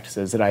business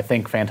practices that I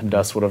think Phantom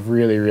Dust would have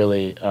really,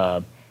 really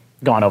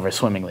gone over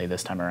swimmingly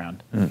this time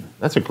around.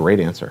 That's a great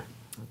answer.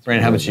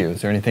 Brandon, how about you?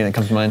 Is there anything that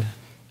comes to mind?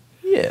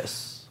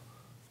 Yes.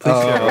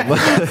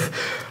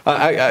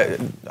 I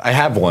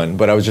have one,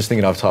 but I was just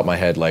thinking off the top of my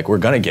head, like, we're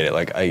going to get it.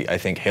 Like, I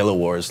think Halo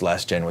Wars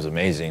last gen was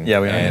amazing. Yeah,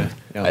 we are. And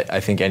Yeah. I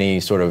think any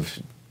sort of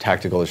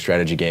tactical or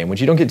strategy game,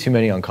 which you don't get too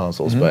many on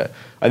consoles, but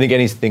I think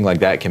anything like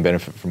that can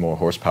benefit from more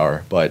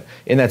horsepower. But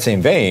in that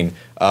same vein,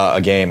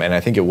 a game, and I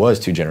think it was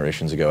 2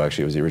 generations ago,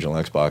 actually, it was the original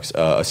Xbox,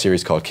 a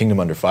series called Kingdom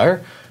Under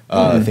Fire.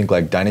 I think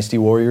like Dynasty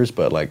Warriors,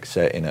 but like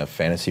set in a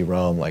fantasy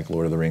realm, like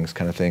Lord of the Rings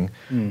kind of thing.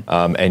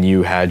 And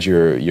you had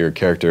your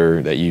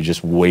character that you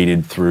just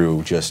waded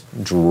through just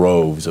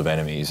droves of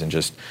enemies and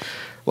just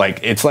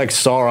like it's like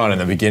Sauron in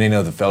the beginning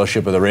of the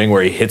Fellowship of the Ring,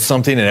 where he hits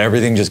something and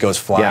everything just goes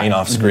flying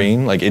off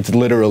screen. Like it's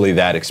literally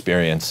that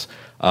experience.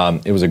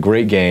 It was a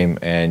great game,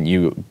 and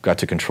you got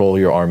to control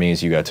your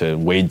armies. You got to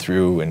wade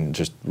through and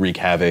just wreak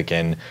havoc.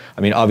 And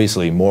I mean,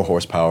 obviously, more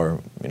horsepower,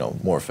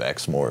 more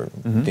effects, more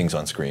things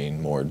on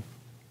screen, more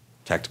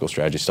tactical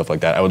strategy, stuff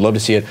like that. I would love to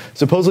see it.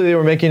 Supposedly they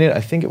were making it, I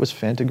think it was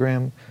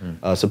Fantagram.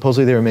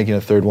 Supposedly they were making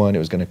a third one. It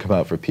was going to come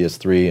out for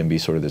PS3 and be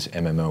sort of this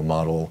MMO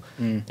model.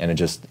 And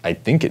I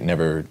think it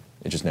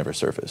just never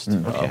surfaced.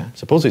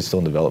 Supposedly it's still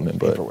in development,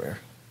 but Vaporware.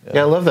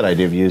 Yeah, I love that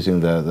idea of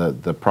using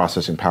the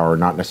processing power,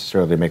 not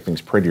necessarily to make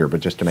things prettier, but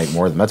just to make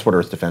more of them. That's what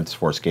Earth Defense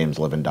Force games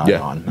live and die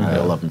on. I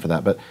love them for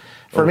that. But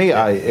for me,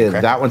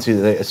 that one's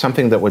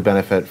something that would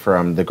benefit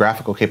from the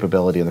graphical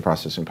capability and the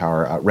processing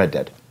power. Red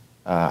Dead.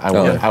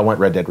 I want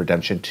Red Dead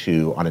Redemption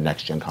 2 on a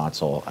next-gen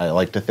console. I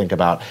like to think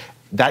about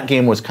that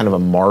game was kind of a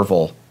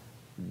marvel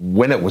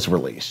when it was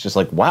released. Just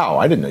like, wow,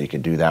 I didn't know you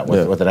could do that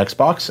with an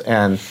Xbox.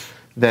 And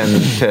then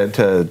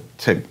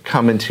to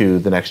come into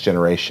the next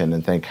generation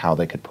and think how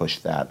they could push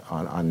that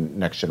on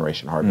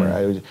next-generation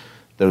hardware.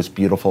 Those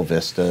beautiful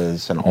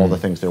vistas and all the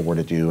things there were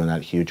to do in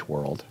that huge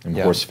world. and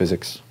horse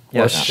physics.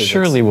 Yeah,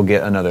 surely we'll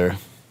get another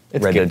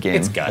Red Dead game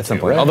it's got at some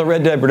to, point. right? Although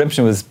Red Dead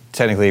Redemption was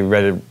technically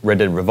Red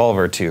Dead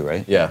Revolver 2,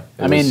 right? Yeah,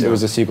 it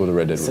was a sequel to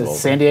Red Dead Revolver.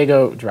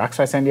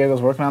 Rockstar San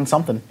Diego's working on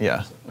something.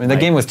 Yeah. I mean, the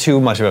game was too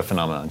much of a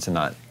phenomenon to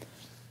not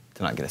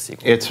get a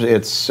sequel.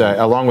 It's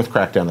along with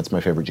Crackdown, that's my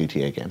favorite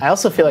GTA game. I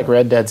also feel like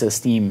Red Dead's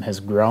esteem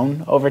has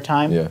grown over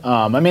time. Yeah.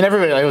 I mean,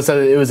 everybody,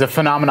 it was a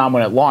phenomenon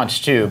when it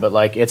launched too, but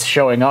like it's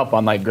showing up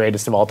on like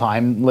greatest of all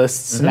time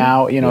lists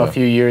now. A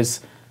few years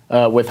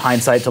with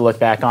hindsight to look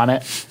back on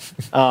it.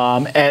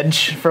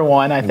 Edge, for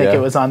one, I think it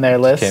was on their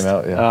list. Came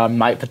out,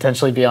 might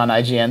potentially be on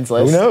IGN's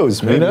list. Who knows?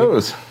 Who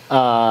knows?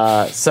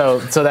 So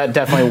that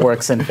definitely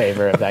works in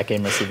favor of that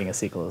game receiving a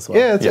sequel as well.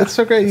 Yeah, it's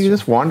so great. You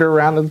just wander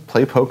around and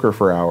play poker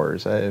for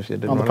hours. If you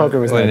didn't Well, the want poker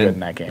was no good in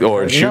that game.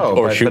 Or shoot, no,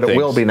 or but, shoot but it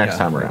will things. be next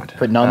time around.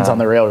 Put nuns on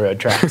the railroad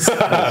tracks.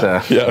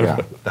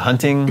 The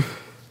hunting,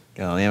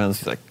 the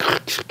ambulance, like,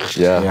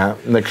 Yeah,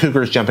 and the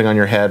cougars jumping on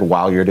your head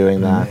while you're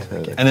doing that.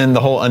 and then the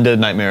whole Undead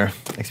Nightmare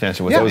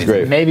expansion was always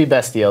great. Maybe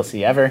best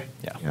DLC ever.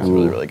 Yeah, it was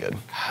really, really good.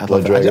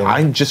 Blood Dragon.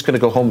 I'm just going to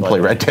go home and play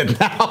Red Dead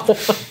now.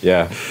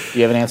 Yeah. Do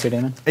you have an answer,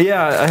 Damon?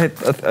 Yeah, I had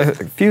a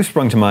few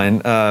sprung to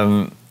mind.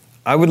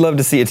 I would love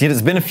to see it.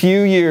 It's been a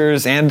few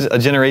years and a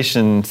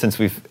generation since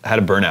we've had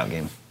a Burnout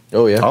game.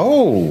 Oh yeah.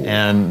 Oh.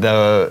 And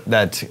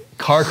that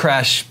car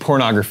crash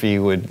pornography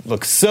would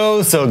look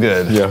so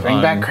good. Yeah.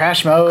 Bring back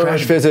Crash Mode.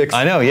 Crash physics.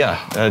 I know,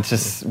 yeah. It's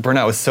just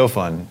Burnout was so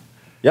fun.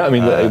 Yeah, I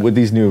mean, with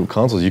these new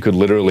consoles, you could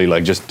literally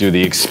like just do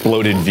the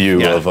exploded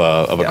view Yeah. of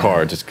a Yeah.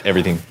 car, just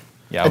everything.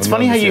 Yeah, I It's would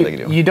funny love how to see what they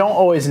could do. you don't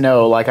always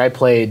know. Like I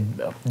played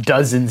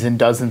dozens and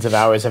dozens of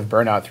hours of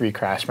Burnout 3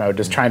 Crash Mode,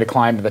 just trying to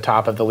climb to the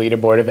top of the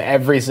leaderboard of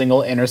every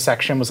single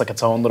intersection was like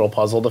its own little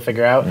puzzle to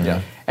figure out. Yeah.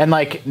 And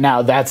like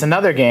now that's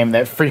another game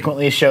that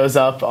frequently shows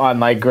up on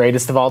like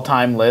greatest of all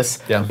time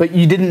lists. Yeah. But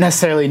you didn't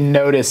necessarily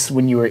notice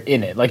when you were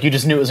in it. Like you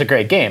just knew it was a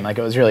great game. Like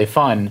it was really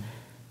fun.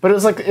 But it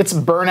was like it's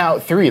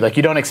Burnout 3. Like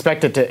you don't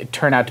expect it to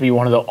turn out to be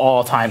one of the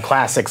all-time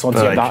classics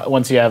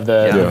once you have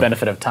the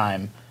benefit of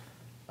time.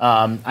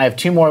 I have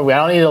two more. I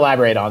don't need to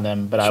elaborate on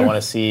them, but I want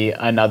to see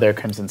another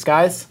Crimson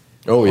Skies.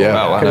 Oh yeah.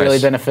 wow. Could really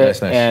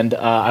benefit, Nice. and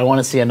I want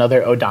to see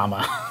another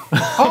Odama.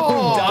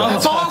 Oh,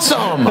 that's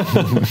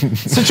awesome!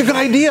 Such a good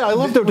idea. I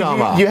loved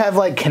Odama. You have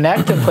like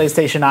Kinect and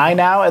PlayStation Eye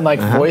now, and like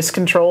voice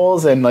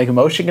controls and like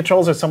motion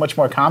controls are so much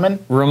more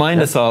common.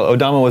 Remind us all,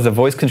 Odama was a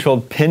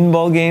voice-controlled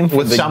pinball game for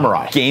With the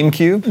Samurai.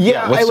 GameCube.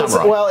 Yeah, with it was,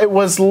 Samurai. well, it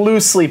was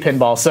loosely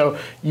pinball. So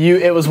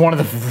it was one of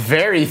the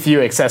very few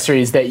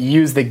accessories that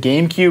used the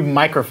GameCube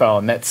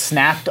microphone that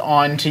snapped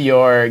onto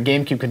your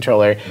GameCube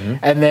controller,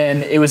 and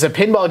then it was a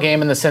pinball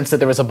game in the sense that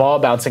there was a ball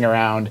bouncing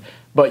around.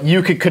 But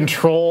you could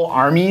control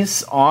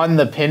armies on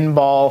the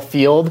pinball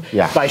field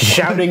by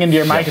shouting into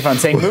your microphone,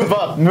 saying, move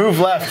up, move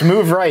left,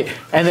 move right.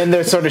 And then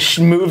they're sort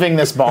of moving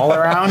this ball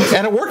around.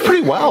 And it worked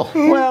pretty well.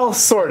 Well,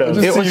 sort of.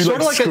 It was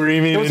sort of like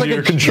screaming it was into like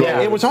your controller.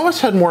 Yeah, it was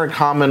almost had more in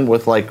common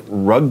with like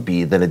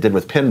rugby than it did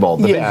with pinball.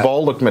 The big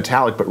ball looked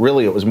metallic, but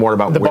really it was more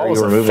about where ball you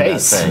was were a moving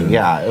face. that thing.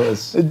 Yeah, it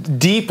was.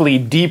 Deeply,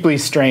 deeply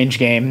strange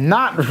game.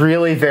 Not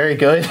really very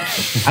good.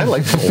 I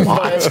liked it a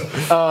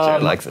lot.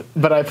 Jared likes it.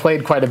 But I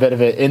played quite a bit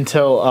of it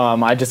until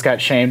I just got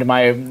shamed.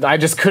 I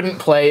just couldn't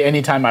play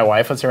anytime my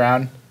wife was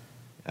around.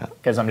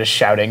 because I'm just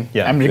shouting.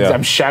 Yeah.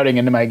 I'm shouting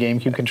into my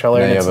GameCube controller.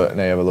 Now and you it's-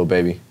 have a little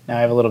baby. now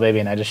I have a little baby,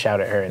 and I just shout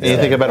at her.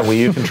 Anything about a Wii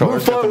U controller?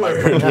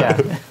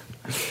 Yeah.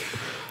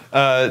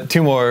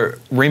 Two more.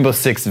 Rainbow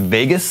Six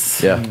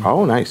Vegas. Yeah.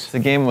 Oh, nice. The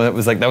game that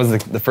was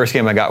the first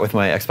game I got with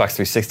my Xbox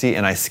 360,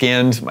 and I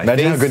scanned my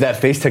Imagine face how good that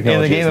face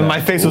technology in the game, is and now.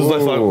 my face was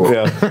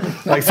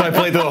like, like, so I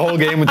played through the whole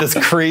game with this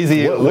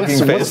crazy looking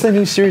face. What's the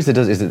new series that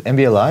does? Is it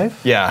NBA Live?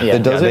 Yeah,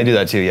 That does it? they do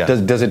that too. Yeah.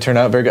 Does it turn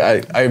out very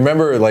good? I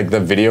remember like the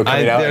video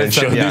coming out and it there's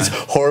some- showed yeah. these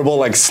horrible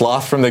like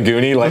sloth from the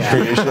Goonie like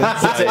creations.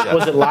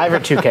 Was it live or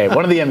 2K?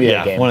 One of the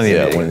NBA games. one of the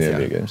Yeah, NBA one of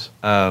the games,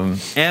 NBA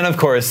games. and of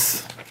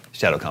course,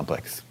 Shadow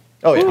Complex.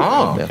 Oh yeah.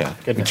 Oh, Yeah. okay.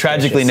 We Goodness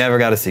tragically gracious. never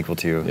got a sequel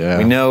to. Yeah.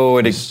 We know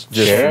it just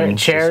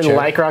Chair,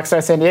 like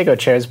Rockstar San Diego,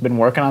 Chair's been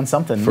working on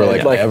something For,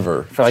 like,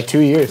 ever. For like 2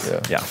 years. Yeah.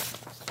 Yeah.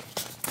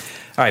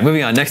 All right,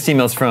 moving on. Next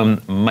email's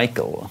from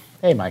Michael.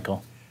 Hey,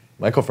 Michael.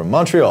 Michael from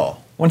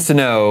Montreal. Wants to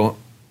know.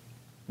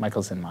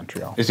 Michael's in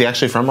Montreal. Is he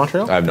actually from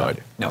Montreal? I have no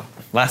idea. No,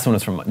 last one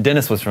was from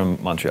Dennis. Was from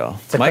Montreal.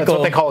 That's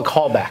what they call a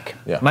callback.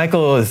 Yeah.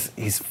 Michael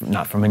he's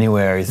not from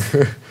anywhere. He's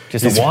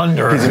just a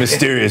wanderer. He's a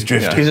mysterious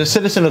drifter. He's a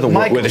citizen of the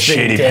world. with a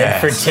shady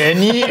dead past. for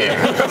 10 years.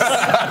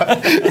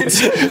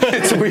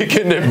 It's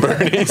Weekend at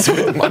Bernie's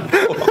with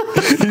Michael.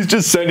 He's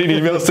just sending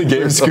emails to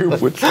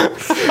GameScoop with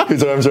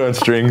his arms are on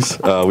strings.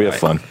 We have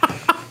fun.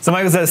 So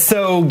Michael says,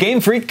 so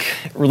Game Freak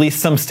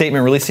released some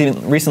statement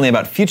recently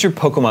about future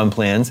Pokemon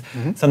plans,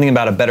 something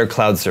about a better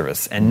cloud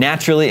service. And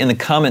naturally, in the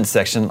comments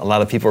section, a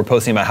lot of people were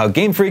posting about how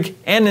Game Freak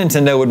and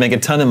Nintendo would make a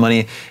ton of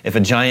money if a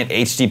giant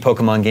HD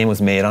Pokemon game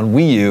was made on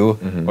Wii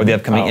U or the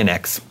upcoming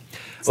NX.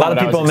 A lot of what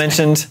I was people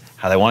mentioned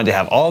how they wanted to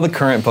have all the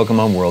current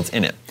Pokemon worlds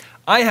in it.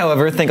 I,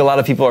 however, think a lot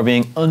of people are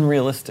being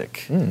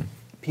unrealistic.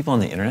 People on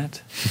the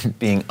internet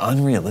being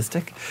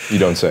unrealistic? You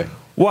don't say.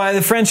 Why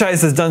the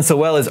franchise has done so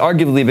well is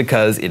arguably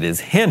because it is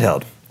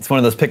handheld. It's one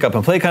of those pick up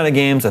and play kind of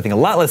games. I think a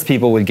lot less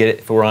people would get it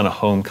if it were on a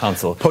home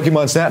console.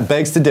 Pokemon Snap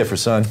begs to differ,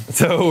 son.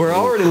 So we're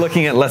already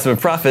looking at less of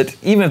a profit,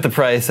 even if the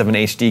price of an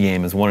HD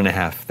game is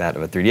 1.5 that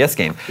of a 3DS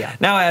game. Yeah.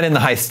 Now add in the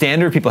high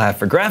standard people have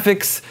for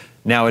graphics.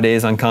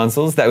 Nowadays on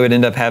consoles, that would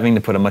end up having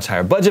to put a much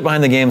higher budget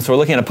behind the game. So we're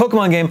looking at a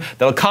Pokemon game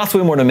that'll cost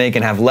way more to make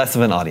and have less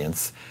of an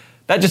audience.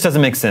 That just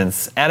doesn't make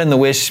sense. Add in the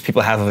wish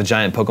people have of a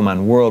giant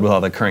Pokemon world with all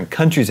the current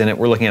countries in it,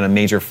 we're looking at a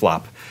major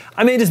flop.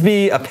 I may just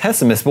be a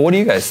pessimist, but what do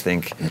you guys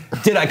think?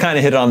 Did I kind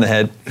of hit it on the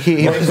head? Or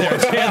is there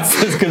a chance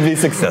this could be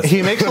successful?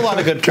 He makes a lot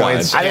of good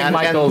points. I think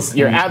Michael's,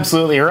 you're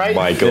absolutely right.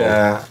 Michael.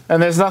 Yeah.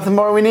 And there's nothing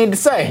more we need to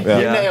say. Yeah.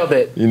 You nailed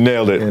it. You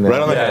nailed it.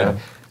 Right on the Yeah.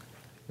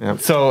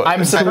 head. So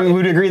we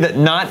would agree that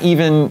not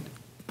even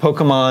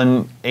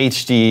Pokemon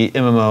HD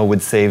MMO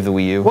would save the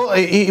Wii U? Well,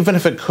 even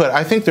if it could,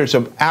 I think there's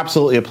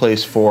absolutely a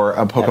place for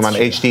a Pokemon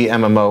HD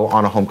MMO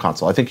on a home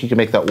console. I think you can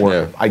make that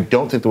work. Yeah. I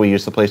don't think the Wii U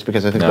is the place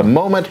because I think the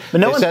moment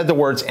they said the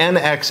words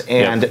NX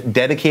and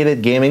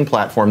dedicated gaming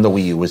platform, the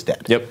Wii U was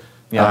dead. Yep.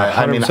 Yeah,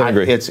 I mean, 100%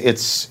 agree.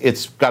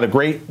 it's got a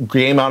great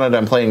game on it.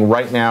 I'm playing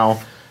right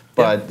now.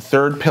 But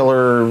third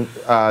pillar,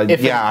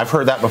 I've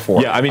heard that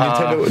before. Yeah, I mean,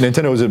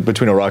 Nintendo was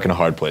between a rock and a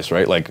hard place,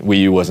 right? Like, Wii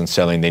U wasn't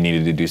selling, they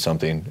needed to do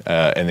something,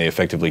 and they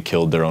effectively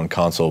killed their own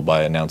console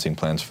by announcing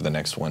plans for the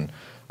next one.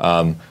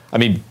 I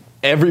mean,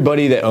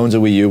 everybody that owns a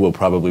Wii U will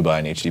probably buy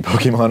an HD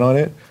Pokemon on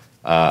it.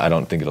 I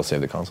don't think it'll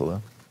save the console,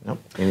 though. Nope,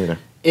 me neither.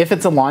 If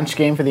it's a launch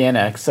game for the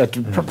NX,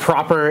 a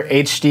proper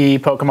HD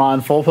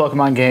Pokemon, full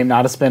Pokemon game,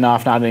 not a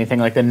spin-off, not anything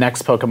like the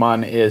next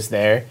Pokemon is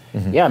there,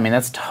 yeah, I mean,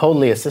 that's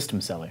totally a system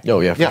seller. Oh,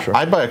 yeah, for sure.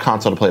 I'd buy a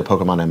console to play a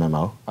Pokemon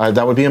MMO.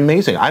 That would be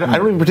amazing. I don't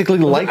even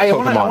particularly like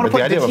Pokemon, but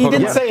the idea of a He Pokemon...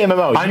 didn't say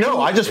MMO. I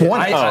know, I just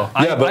want it.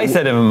 I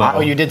said MMO.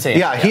 Oh, you did say it.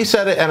 Yeah, he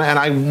said it, and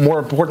I more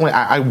importantly,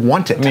 I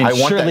want it. I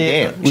want that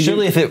game.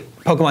 Surely if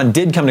Pokemon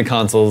did come to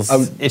consoles,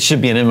 it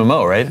should be an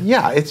MMO, right?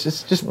 Yeah, it's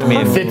just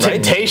mean,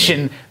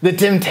 The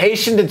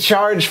temptation to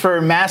charge for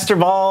Master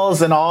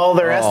Balls and all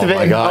the rest of it,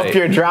 and up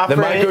your drop the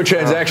rate.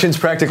 microtransactions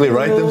practically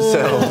write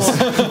themselves.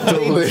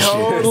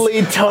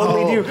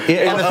 Totally do.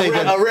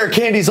 A rare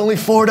candy's only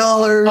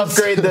 $4.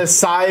 Upgrade the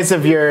size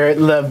of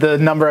the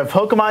number of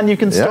Pokemon you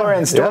can store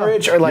and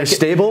storage, or like Your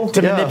stable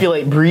to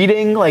manipulate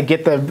breeding, like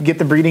get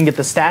the breeding, get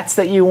the stats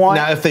that you want.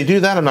 Now, if they do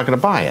that, I'm not going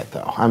to buy it,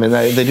 though. I mean,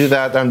 they do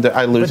that,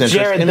 I lose But interest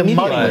Jared,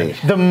 immediately.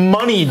 the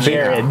money,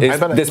 Jared.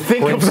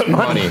 Think of the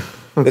money.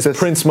 It's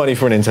Prince money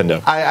for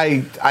Nintendo.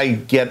 I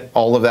get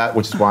all of that,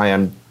 which is why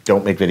I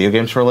don't make video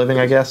games for a living,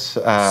 I guess.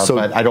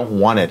 But I don't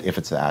want it if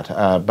it's that.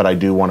 But I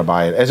do want to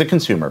buy it as a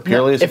consumer,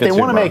 purely as a if they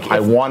consumer. wanna make- I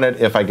want it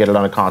if I get it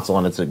on a console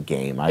and it's a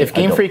game. If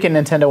Game Freak and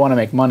Nintendo want to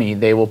make money,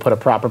 they will put a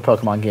proper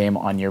Pokemon game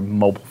on your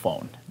mobile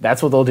phone.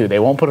 That's what they'll do. They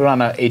won't put it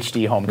on a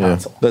HD home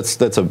console.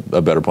 That's a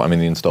better point. I mean,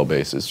 the install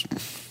base is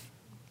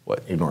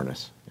what?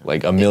 Enormous.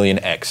 Like a million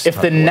X.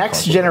 If the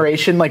next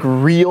generation, like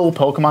real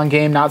Pokemon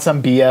game, not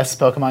some BS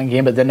Pokemon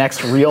game, but the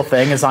next real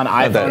thing is on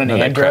iPhone and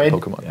Android,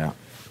 Pokemon. Yeah.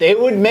 they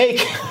would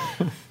make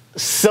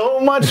so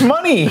much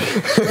money.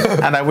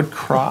 And I would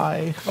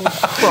cry.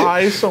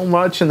 So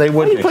much, and they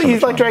would. You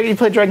played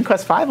Dragon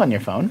Quest V on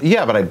your phone.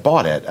 Yeah, but I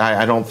bought it.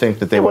 I don't think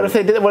that they would. What if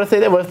they did? What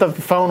if the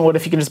phone? What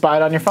if you can just buy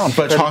it on your phone?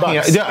 But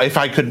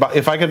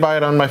if I could buy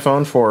it on my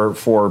phone for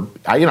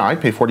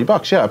I'd pay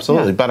 $40. Yeah,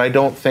 absolutely. Yeah. But I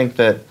don't think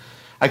that.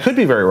 I could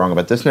be very wrong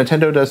about this.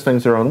 Nintendo does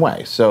things their own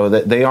way, so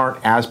that they aren't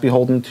as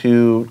beholden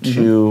to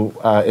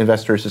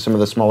investors as some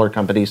of the smaller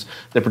companies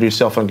that produce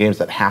cell phone games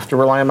that have to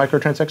rely on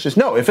microtransactions.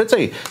 No, if it's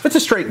a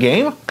straight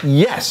game,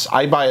 yes,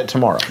 I buy it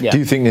tomorrow. Yeah. Do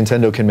you think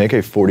Nintendo can make a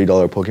 $40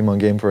 Pokemon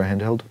game for a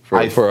handheld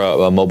for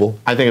a mobile?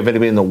 I think if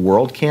anybody in the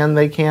world can,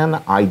 they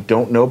can. I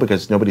don't know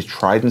because nobody's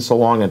tried in so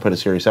long and put a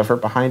serious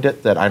effort behind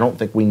it that I don't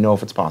think we know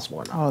if it's possible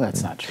or not. Oh,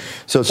 that's not true.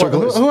 So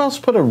who else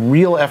put a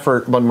real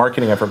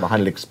marketing effort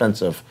behind an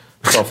expensive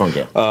cell phone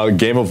game?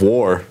 Game of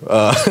War.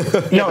 That's a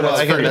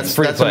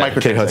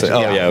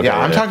microtransaction.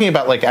 I'm talking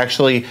about like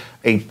actually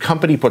a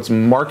company puts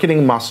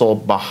marketing muscle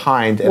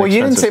behind. Well,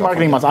 you didn't say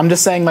marketing muscle. I'm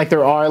just saying like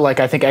there are like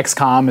I think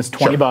XCOM is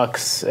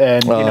 $20,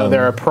 and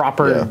there are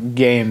proper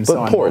games. But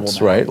on ports,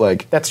 right?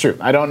 Like that's true.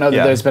 I don't know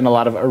that there's been a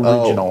lot of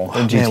original.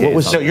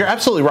 No, you're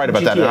absolutely right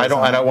about that. And I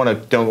don't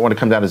want to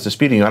come down as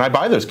disputing you. And I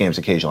buy those games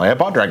occasionally. I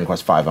bought Dragon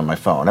Quest V on my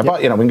phone. I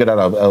bought we can get out.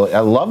 I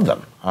love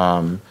them.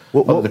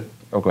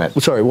 Go ahead.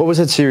 Sorry, what was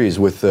that series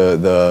with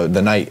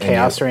the knight?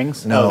 Chaos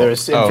Rings? No,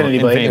 there's Infinity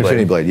Blade.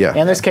 Infinity Blade, yeah.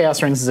 And there's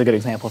Chaos Rings is a good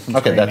example from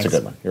Square that's Enix. a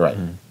good one. You're right.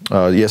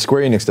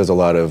 Square Enix does a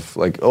lot of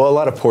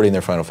porting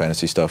their Final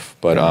Fantasy stuff,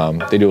 but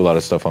they do a lot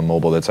of stuff on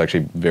mobile that's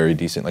actually very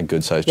decent, like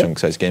good-sized,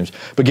 chunk-sized games.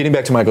 But getting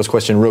back to Michael's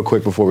question real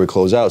quick before we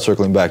close out,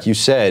 circling back, you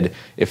said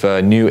if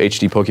a new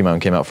HD Pokemon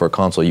came out for a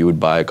console, you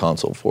would buy a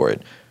console for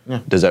it.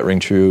 Yeah. Does that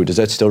ring true? Does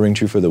that still ring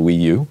true for the Wii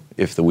U,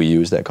 if the Wii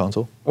U is that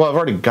console? Well, I've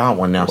already got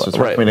one now, so it's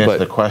worth me to answer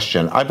the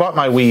question. I bought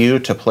my Wii U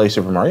to play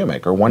Super Mario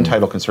Maker. One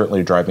title can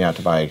certainly drive me out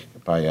to buy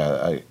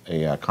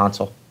a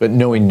console. But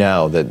knowing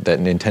now that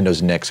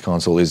Nintendo's next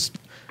console is,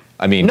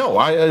 no,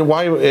 I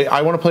want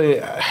to play,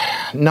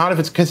 not if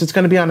it's because it's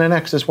going to be on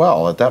NX as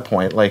well at that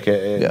point. Like,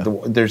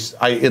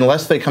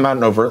 unless they come out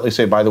and overtly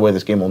say, by the way,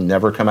 this game will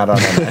never come out on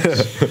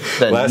NX.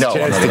 Then Last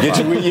chance to get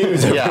your Wii U.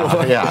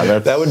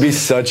 That would be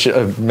such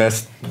a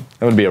mess.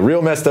 That would be a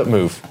real messed up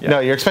move. Yeah. No,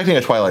 you're expecting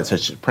a Twilight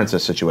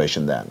Princess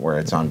situation then, where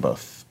it's on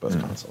both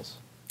consoles.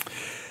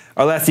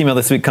 Our last email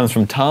this week comes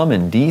from Tom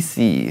in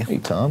DC. Hey,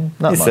 Tom.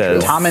 He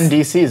says, Tom in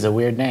DC is a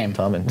weird name.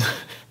 Tom in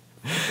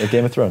like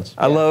Game of Thrones.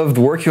 I love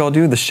the work you all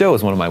do. The show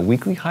is one of my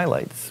weekly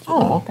highlights.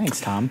 Oh, thanks,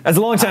 Tom. As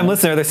a longtime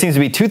listener, there seems to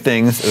be two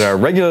things that are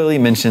regularly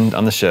mentioned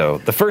on the show.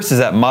 The first is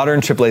that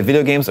modern AAA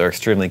video games are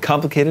extremely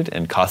complicated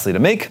and costly to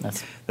make.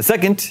 The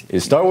second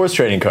is Star Wars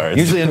trading cards.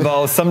 Usually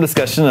involves some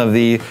discussion of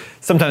the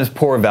sometimes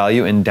poor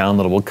value in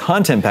downloadable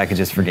content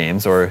packages for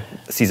games or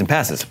season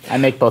passes. I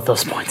make both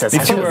those points.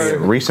 These two are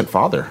recent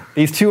father.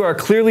 These two are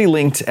clearly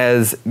linked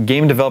as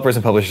game developers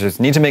and publishers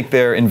need to make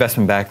their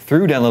investment back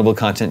through downloadable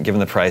content given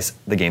the price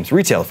the games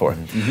retail for.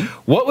 Mm-hmm.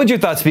 What would your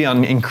thoughts be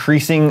on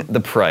increasing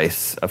the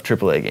price of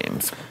AAA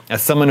games?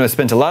 As someone who has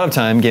spent a lot of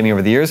time gaming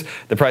over the years,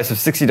 the price of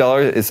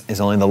 $60 is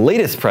only the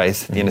latest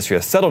price the industry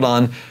has settled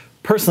on.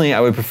 Personally, I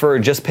would prefer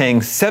just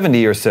paying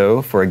 $70 or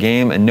so for a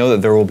game and know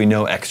that there will be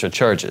no extra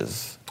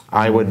charges.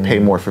 I would pay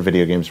more for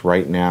video games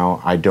right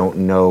now. I don't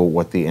know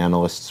what the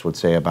analysts would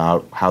say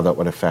about how that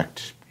would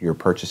affect your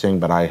purchasing,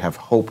 but I have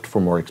hoped for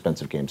more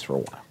expensive games for a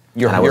while.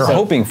 You're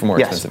hoping for more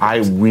expensive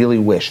games? Yes, I really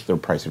wish the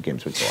price of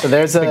games would go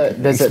up. So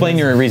explain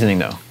your reasoning,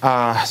 though.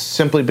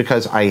 Simply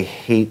because I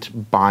hate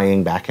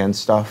buying back-end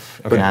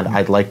stuff, and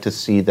I'd like to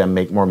see them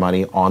make more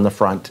money on the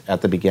front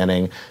at the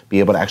beginning, be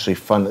able to actually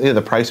fund.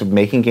 The price of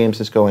making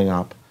games is going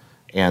up,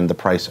 and the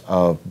price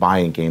of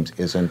buying games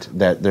isn't.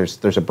 That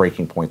there's a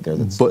breaking point there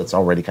that's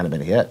already kind of been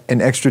hit.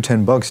 An extra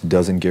 $10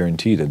 doesn't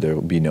guarantee that there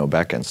will be no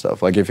back-end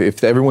stuff. Like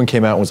if everyone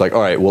came out and was like,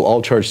 all right, we'll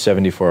all charge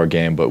 $70 for our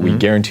game, but we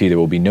guarantee there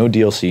will be no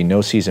DLC,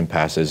 no season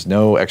passes,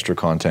 no extra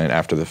content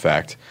after the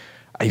fact.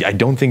 I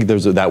don't think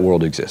that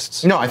world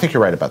exists. No, I think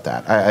you're right about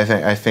that.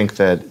 I think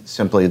that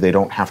simply they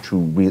don't have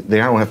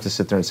to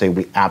sit there and say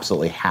we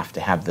absolutely have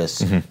to have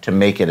this to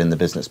make it in the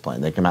business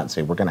plan. They come out and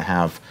say we're going to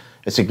have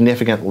a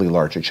significantly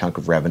larger chunk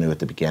of revenue at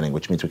the beginning,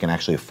 which means we can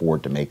actually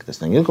afford to make this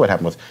thing. You look what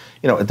happened with,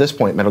 at this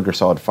point, Metal Gear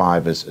Solid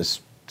 5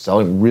 is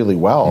selling really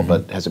well,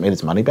 but has it made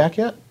its money back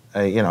yet?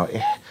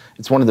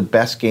 It's one of the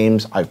best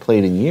games I've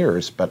played in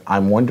years, but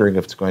I'm wondering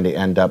if it's going to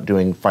end up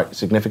doing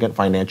significant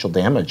financial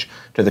damage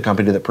to the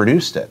company that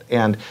produced it.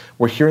 And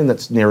we're hearing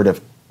this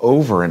narrative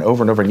over and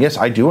over and over. And yes,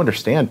 I do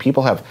understand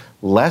people have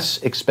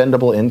less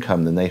expendable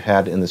income than they've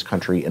had in this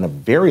country in a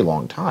very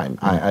long time.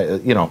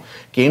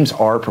 Games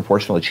are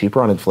proportionally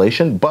cheaper on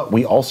inflation, but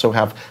we also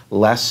have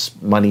less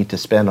money to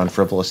spend on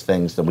frivolous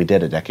things than we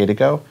did a decade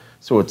ago.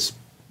 So it's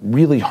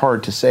really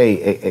hard to say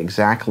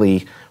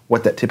exactly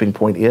what that tipping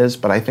point is,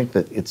 but I think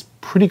that it's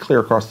pretty clear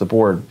across the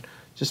board,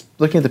 just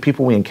looking at the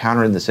people we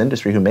encounter in this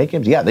industry who make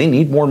games, they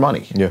need more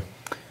money. Yeah.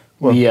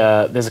 Well,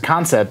 there's a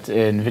concept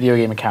in video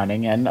game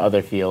accounting and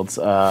other fields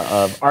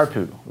of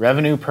ARPU,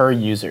 revenue per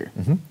user.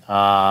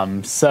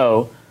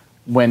 So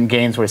when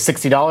games were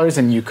 $60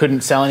 and you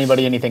couldn't sell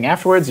anybody anything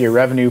afterwards, your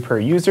revenue per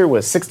user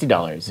was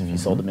 $60. If you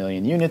sold 1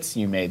 million units,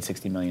 you made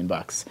 $60 million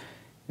bucks.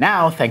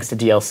 Now, thanks to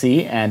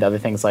DLC and other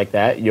things like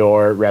that,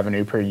 your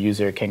revenue per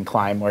user can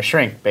climb or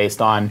shrink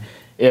based on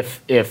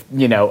if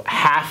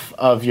half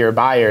of your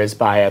buyers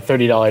buy a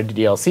 $30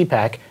 DLC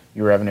pack,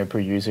 your revenue per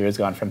user has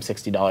gone from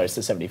 $60 to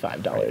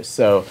 $75. Right.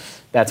 So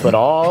that's what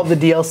all the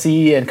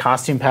DLC and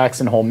costume packs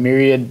and whole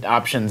myriad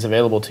options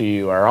available to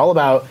you are all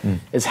about,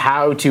 is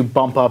how to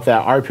bump up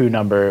that ARPU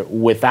number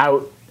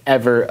without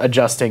ever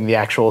adjusting the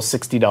actual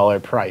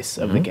 $60 price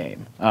of the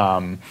game.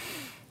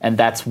 And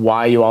that's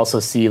why you also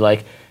see,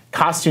 like,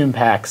 costume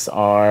packs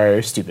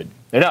are stupid.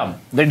 They're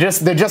dumb. They're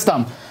just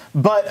dumb.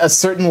 But a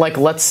certain, like,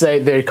 let's say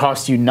they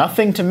cost you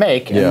nothing to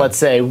make, and let's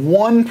say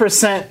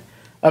 1%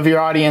 of your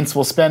audience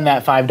will spend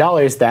that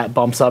 $5, that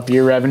bumps up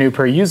your revenue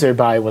per user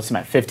by,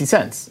 50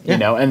 cents, you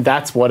know? And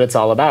that's what it's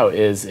all about,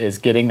 is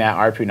getting that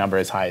ARPU number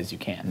as high as you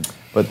can.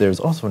 But there's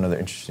also another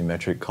interesting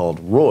metric called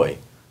ROI,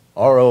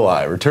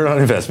 ROI, return on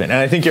investment. And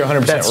I think you're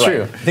 100% That's right.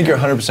 true. I think you're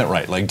 100%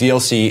 right. Like,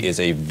 DLC is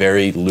a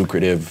very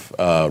lucrative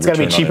It's got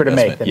to be cheaper to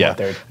make than yeah. what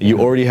they're... You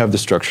already have the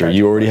structure.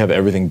 You already have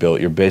everything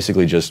built. You're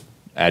basically just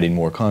adding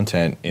more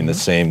content in the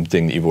same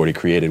thing that you've already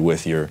created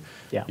with your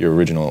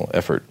original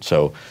effort.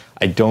 So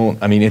it's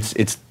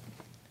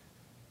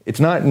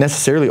not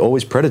necessarily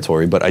always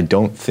predatory, but I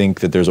don't think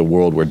that there's a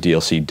world where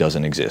DLC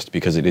doesn't exist,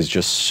 because it is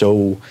just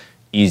so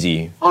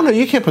easy. Oh no,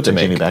 you can't put the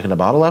genie back in the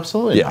bottle.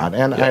 Absolutely not.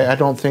 And I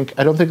don't think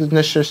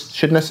it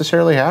should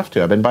necessarily have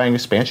to. I've been buying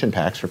expansion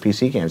packs for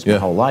PC games my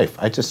whole life.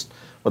 I just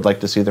would like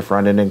to see the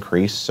front end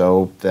increase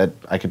so that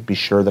I could be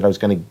sure that I was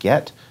going to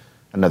get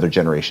another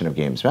generation of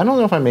games. I don't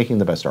know if I'm making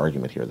the best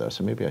argument here, though,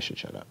 so maybe I should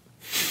shut up.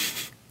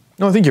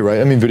 No, I think you're right.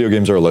 I mean, video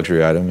games are a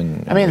luxury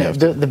item.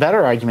 The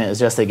better argument is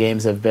just that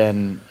games have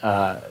been,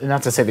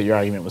 not to say that your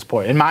argument was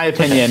poor. In my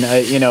opinion,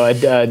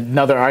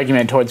 another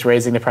argument towards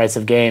raising the price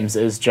of games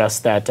is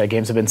just that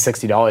games have been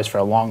 $60 for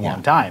a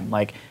long time.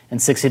 Like, and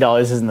 $60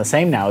 isn't the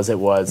same now as it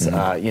was,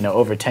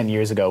 over 10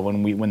 years ago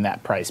when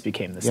that price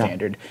became the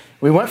standard.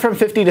 We went from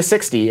 50 to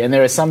 60, and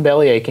there was some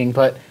belly aching,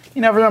 but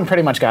everyone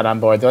pretty much got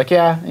on board. They're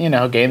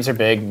like, games are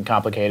big and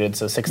complicated,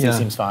 so 60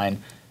 seems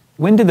fine.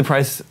 When did the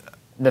price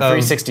the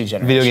 360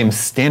 generation video games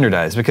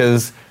standardized?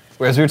 Because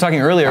as we were talking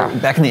earlier,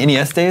 back in the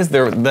NES days,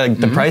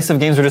 the price of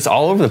games were just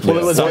all over the place.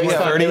 Well, it was some were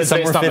 30,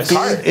 some were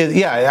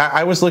 50.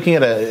 I was looking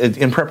at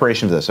in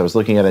preparation for this, I was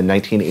looking at a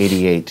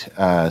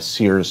 1988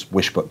 Sears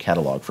Wishbook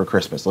catalog for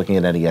Christmas, looking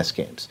at NES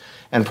games.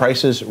 And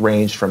prices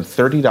ranged from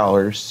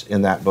 $30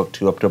 in that book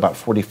to up to about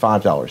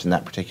 $45 in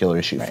that particular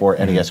issue for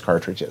NES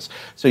cartridges.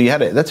 So you had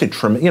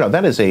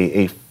that is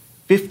a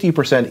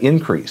 50%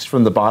 increase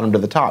from the bottom to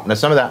the top. Now,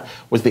 some of that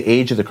was the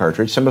age of the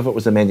cartridge. Some of it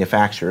was the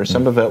manufacturer.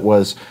 Some of it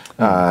was,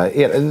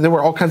 there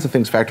were all kinds of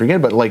things factoring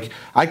in. But like,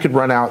 I could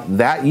run out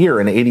that year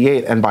in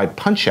 '88 and buy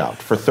Punch-Out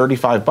for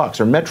 $35,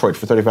 or Metroid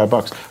for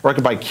 $35, or I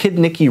could buy Kid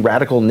Niki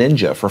Radical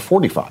Ninja for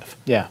 $45.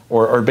 Yeah.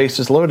 Or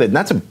Bases Loaded. And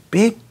that's a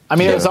big. I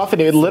mean,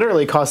 it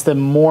literally cost them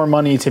more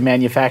money to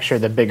manufacture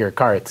the bigger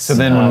carts. So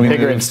then when we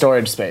bigger in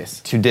storage space.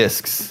 2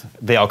 discs,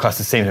 they all cost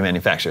the same to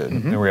manufacture,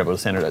 and we were able to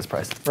standardize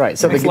price. Right.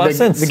 So makes a lot of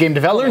sense. The game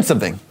development, learned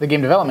something. The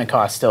game development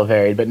cost still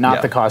varied, but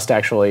not the cost to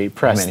actually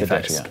press the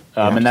disc.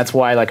 And that's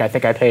why, I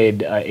think I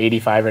paid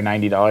 $85 or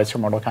 $90 for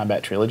Mortal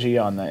Kombat Trilogy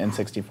on the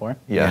N64.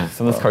 Yeah,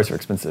 some of those cards were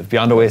expensive.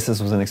 Beyond Oasis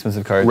was an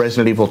expensive card.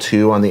 Resident Evil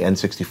 2 on the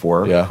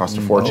N64 cost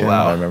a fortune. Oh,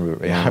 wow. I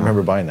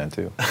remember buying that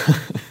too.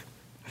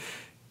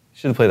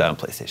 Should have played that on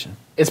PlayStation.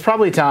 It's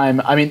probably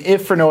time. I mean,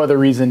 if for no other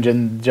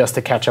reason just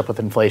to catch up with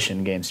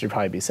inflation, games should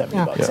probably be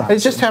 $70.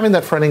 It's just having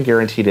that front-end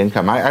guaranteed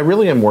income. I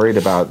really am worried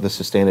about the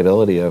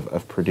sustainability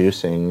of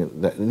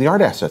producing the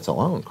art assets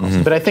alone.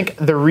 But I think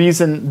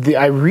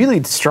I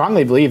really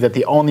strongly believe that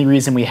the only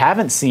reason we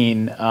haven't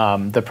seen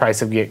the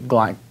price of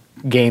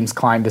games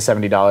climb to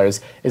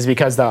 $70 is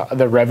because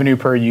the revenue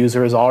per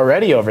user is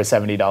already over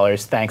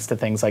 $70 thanks to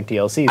things like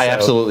DLC. I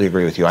absolutely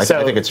agree with you. I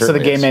think it's so the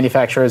game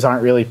manufacturers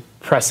aren't really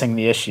pressing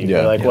the issue.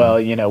 They're like,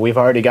 well, we've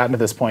already gotten to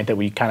this point that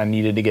we kind of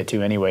needed to get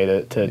to anyway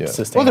to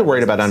sustain. Well, they're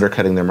worried about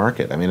undercutting their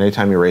market. I mean,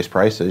 anytime you raise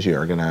prices, you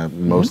are going to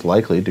most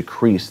likely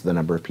decrease the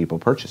number of people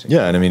purchasing.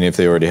 Yeah, and I mean, if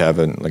they already have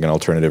an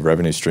alternative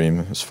revenue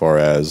stream as far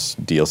as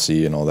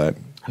DLC and all that.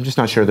 I'm just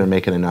not sure they're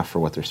making enough for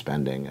what they're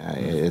spending.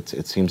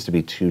 It seems to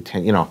be too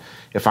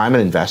if I'm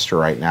an investor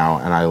right now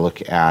and I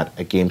look at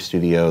a game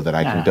studio that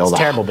I can build, it's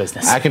terrible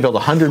business. I can build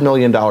 $100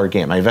 million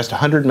game. I invest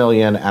 $100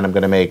 million and I'm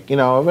going to make,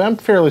 I'm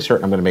fairly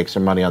certain I'm going to make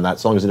some money on that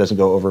as long as it doesn't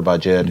go over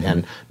budget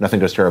and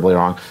nothing goes terribly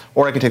wrong.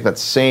 Or I can take that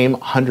same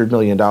 $100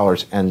 million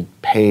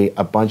and pay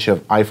a bunch of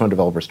iPhone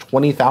developers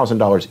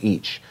 $20,000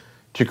 each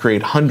to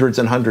create hundreds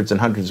and hundreds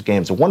and hundreds of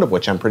games, one of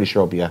which I'm pretty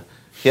sure will be a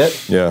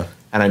hit. Yeah.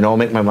 And I know I'll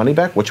make my money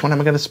back. Which one am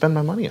I going to spend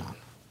my money on?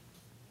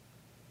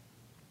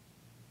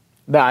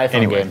 The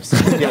iPhone games.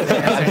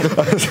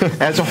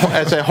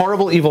 As a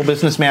horrible, evil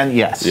businessman,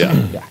 yes. Yeah.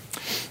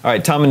 All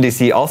right, Tom in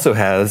DC also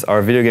has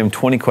our video game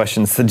 20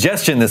 questions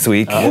suggestion this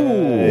week.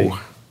 Ooh.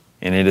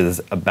 And it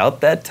is about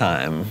that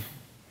time.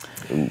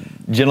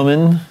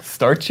 Gentlemen,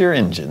 Start your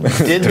engine.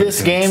 Did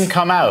this game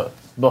come out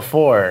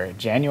before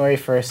January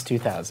 1st,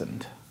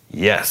 2000?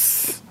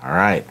 Yes. All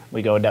right.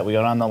 We go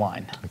down the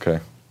line. Okay.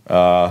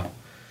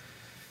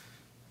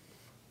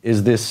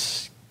 Did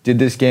this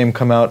game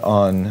come out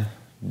on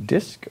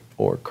disc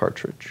or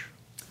cartridge?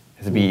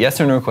 Has to be a yes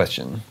or no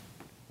question.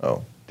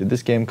 Oh, did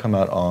this game come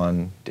out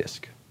on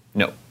disc?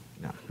 No.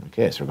 No.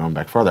 Okay, so we're going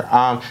back further.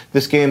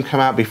 This game come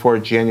out before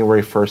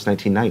January 1st,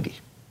 1990.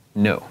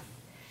 No.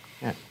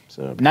 Yeah.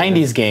 So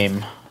 90s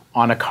game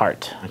on a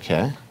cart.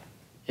 Okay.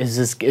 Is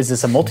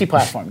this a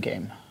multi-platform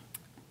game?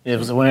 It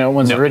was when it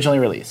was No. originally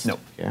released. No.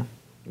 Yeah.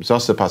 There's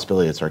also the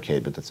possibility it's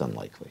arcade, but that's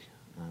unlikely.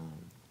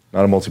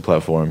 Not a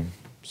multi-platform.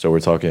 So we're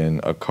talking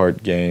a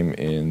cart game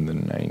in the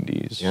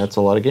 90s. Yeah, it's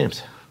a lot of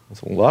games.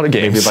 That's a lot of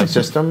games. Maybe by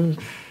system.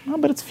 Oh,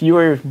 but it's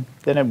fewer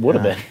than it would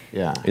have been.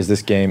 Yeah. Is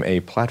this game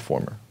a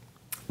platformer?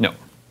 No.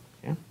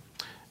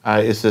 Yeah.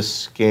 Is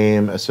this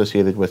game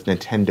associated with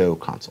Nintendo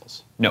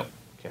consoles? No.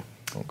 Okay.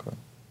 Okay.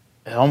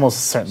 It's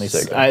almost certainly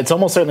Sega. it's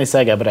almost certainly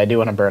Sega, but I do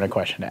want to burn a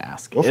question to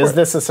ask. Go for Is it.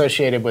 this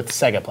associated with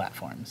Sega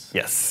platforms?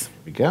 Yes. Here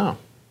we go.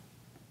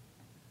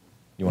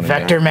 You want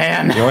Vector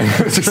Man.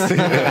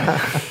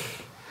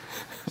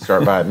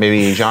 Start by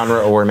maybe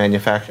genre or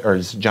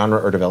genre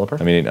or developer.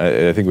 I mean,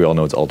 I think we all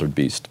know it's Altered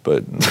Beast,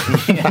 but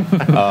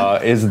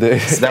is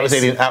this That was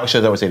 80.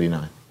 Actually, that was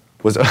 89.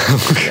 was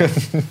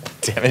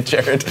damn it,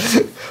 Jared?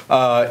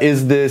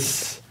 Is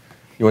this?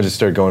 You want to just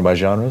start going by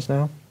genres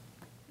now?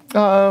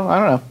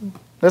 I don't know.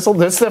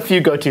 There's a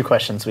few go-to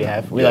questions we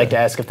have. We like to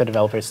ask if the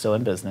developer is still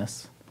in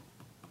business.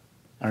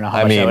 I don't know how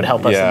I much that mean, would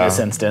help us yeah. in this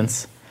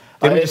instance.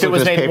 Didn't we just look at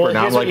this paper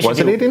now? here's what Like, we was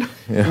should it do.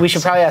 89? We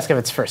should probably ask if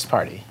it's first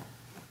party.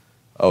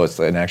 Oh, it's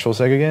an actual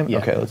Sega game? Yeah.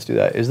 Okay, let's do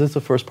that. Is this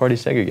a first-party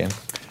Sega game?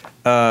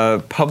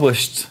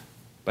 Published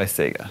by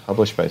Sega.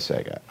 Published by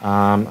Sega.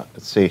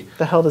 Let's see. What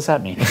the hell does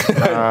that mean?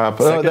 That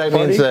party?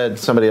 means that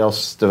somebody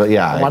else.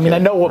 Yeah. Well, I mean, I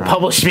okay. know what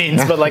published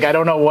means, but like I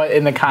don't know what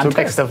in the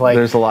context of like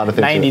There's a lot of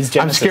things. 90s Genesis.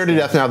 I'm scared to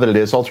death now that it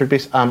is Altered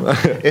Beast.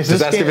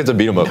 Just ask if it's a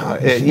beat 'em up.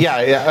 Yeah.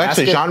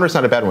 Actually, it- genre's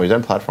not a bad one. We've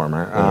done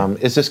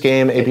platformer. Is this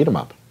game a beat 'em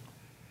up?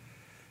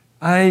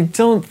 I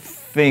don't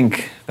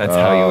think that's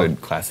how you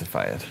would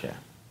classify it. Yeah.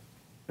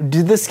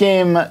 Did this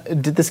game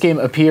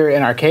appear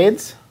in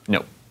arcades? No.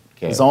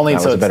 Okay. It's only-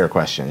 that so was a it's- better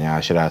question. Yeah,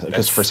 I should ask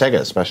because for Sega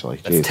especially.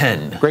 That's Jeez.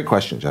 10. Great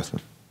question, Justin.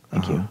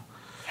 Thank you.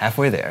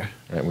 Halfway there.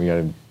 All right, we got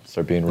to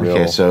start being real,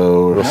 Okay,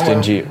 so real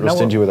stingy, No,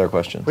 with our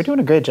questions. We're doing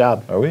a great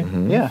job. Are we?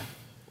 Yeah.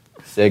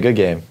 Sega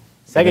game.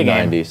 Sega in the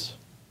game. 90s.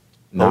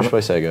 Not-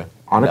 Published by Sega.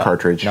 on a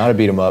cartridge. Not a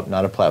beat 'em up.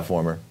 Not a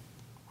platformer.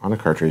 on a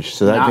cartridge.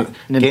 So that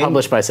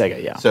Published by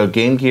Sega, yeah. So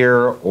Game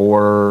Gear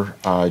or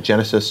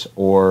Genesis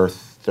or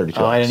 32.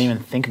 Oh, I didn't even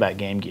think about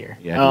Game Gear.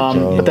 Yeah,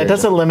 Game but that Gear.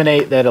 does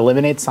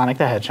eliminates Sonic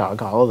the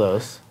Hedgehog, all of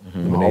those.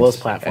 All those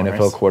platforms.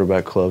 NFL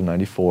Quarterback Club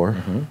 '94.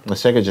 The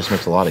Sega just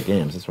makes a lot of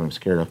games. That's what I'm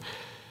scared of.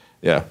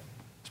 Yeah,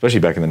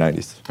 especially back in the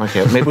 '90s.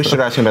 Okay, maybe we should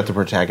ask him about the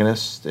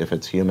protagonist, if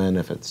it's human,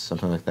 if it's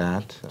something like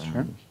that.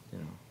 Sure.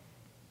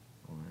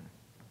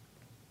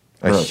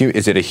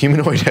 Is it a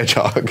humanoid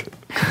hedgehog?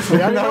 No, we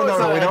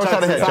know it's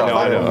not a hedgehog.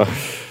 I know.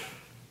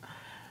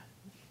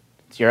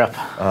 You're up.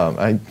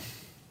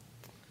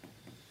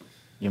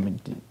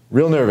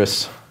 Real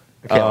nervous.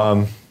 Okay.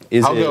 I'll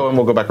I'll go and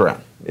we'll go back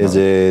around. Is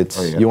it?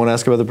 Oh, You want to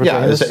ask about the Yeah,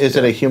 protagonist? is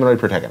it a humanoid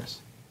protagonist?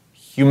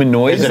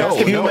 Humanoid? Is it Ask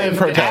if you human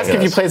play- ask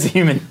if you protagonist? play as a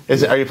human.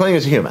 Are you playing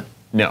as a human?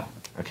 No.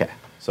 Okay.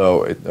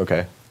 So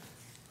okay.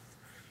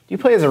 Do you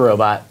play as a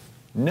robot?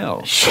 No.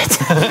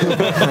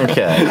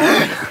 Okay.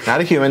 Not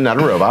a human, not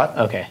a robot.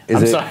 Okay. Is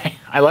I'm it- sorry.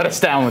 I let us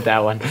down with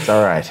that one. It's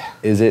all right.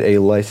 Is it a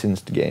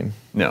licensed game?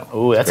 No.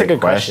 Ooh, that's a Great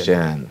good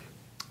question.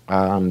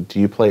 Do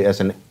you play as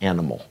an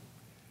animal?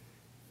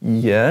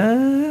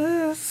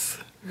 Yes.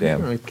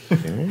 Damn.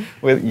 Okay.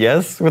 With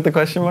the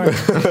question mark?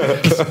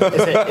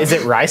 Is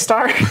it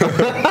Rystar?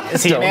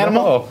 Is he an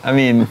animal? I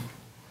mean,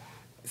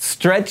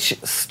 stretch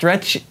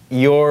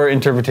your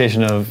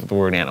interpretation of the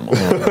word animal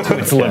to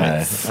its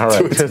limits. All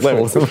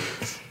right.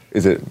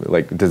 Is it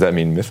like? Does that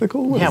mean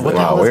mythical? What Yeah, is what that?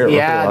 the hell Wow, is, we're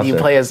yeah, pretty do you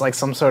lost play as like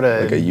some sort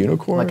of Like a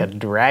unicorn? like a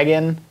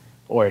dragon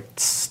or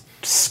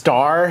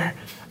star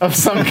of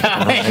some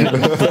kind?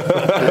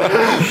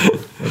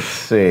 Let's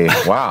see.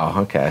 Wow.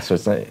 Okay. So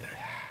it's not.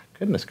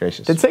 Goodness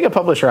gracious. Did Sega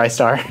publish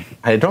Rystar?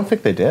 I don't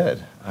think they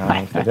did.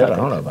 If they did, I thought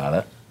don't know about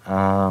it.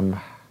 I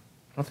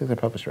don't think they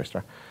published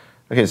Raystar.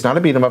 Okay, it's not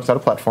a beat 'em up. It's not a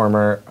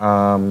platformer.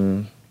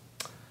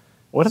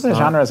 What other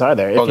genres are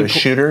there? If Oh, you there's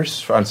pl-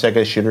 shooters. On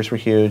Sega, shooters were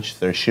huge.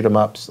 There's shoot 'em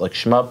ups, like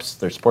shmups.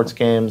 There's sports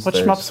games. What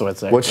there's, shmups was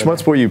there? What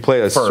shmups were you play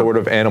a Fur. sort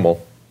of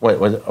animal? Wait,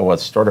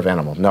 what's sort of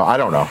animal? No, I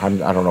don't know. I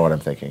don't know what I'm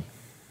thinking.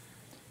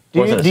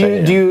 Wasn't a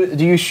Sega game.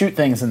 Do you shoot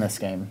things in this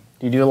game?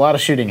 Do you do a lot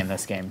of shooting in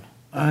this game?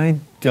 I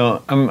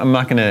don't. I'm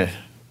not gonna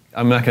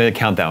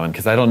count that one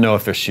because I don't know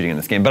if they're shooting in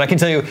this game. But I can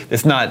tell you,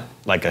 it's not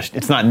like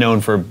it's not known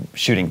for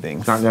shooting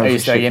things. Not known Are you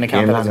for still shoot- going to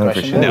count game that as a not known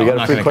for question? shooting. No, we got I'm a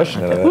not free gonna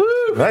question count out of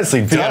that.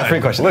 Nicely done. got a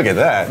free question. Look at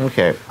that.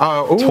 Okay.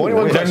 Ooh,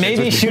 21 There may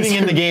be shooting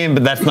in the game,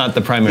 but that's not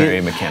the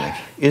primary mechanic.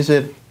 Is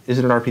it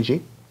an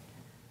RPG?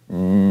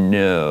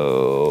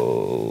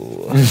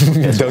 No.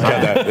 Don't count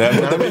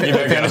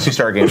that. Phantasy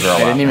Star games are a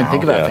lot. I didn't even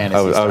think about Fantasy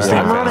I was Star. thinking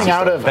I'm running Phantasy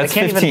out of. That's I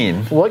can't 15.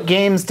 Even, what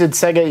games did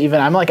Sega even?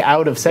 I'm like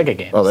out of Sega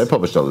games. Oh, they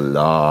published a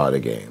lot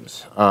of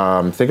games.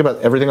 Think about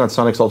everything on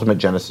Sonic's Ultimate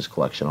Genesis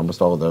collection.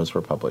 Almost all of those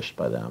were published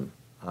by them.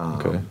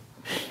 Okay.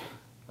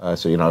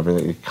 So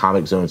everything,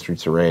 Comic Zone,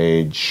 Streets of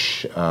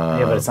Rage. Yeah,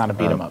 but it's not a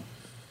beat 'em up.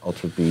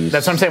 Ultra Beast.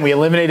 That's what I'm saying. We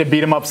eliminated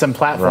beat 'em ups and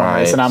platformers,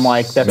 Right. and I'm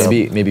like, that's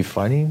Maybe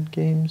fighting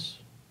games.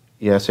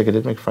 Yeah, Sega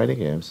did make fighting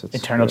games. That's,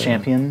 Eternal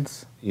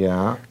Champions.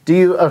 Yeah. Do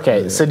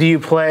you So do you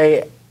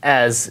play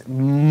as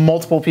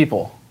multiple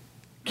people?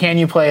 Can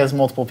you play as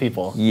multiple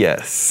people?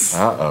 Yes.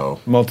 Uh-oh.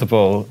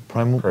 Multiple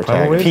Primal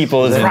Rage?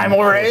 people. Is in-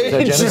 Primal Rage.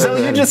 Is that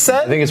what you just I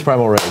said? think it's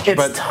Primal Rage. It's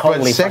But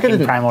totally Sega fucking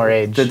didn't- Primal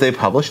Rage. Did they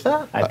publish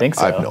that? I think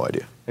so. I have no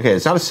idea. Okay,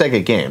 it's not a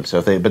Sega game,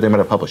 but they might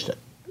have published it.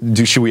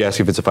 Should we ask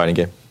if it's a fighting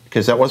game?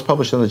 Because that was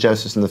published on the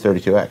Genesis and the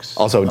 32X.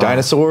 Also,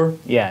 dinosaur.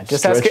 Yeah,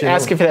 just ask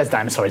if it has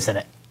dinosaurs in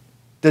it.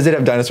 Does it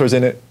have dinosaurs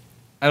in it?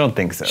 I don't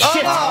think so.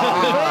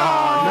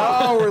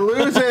 No, we're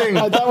losing.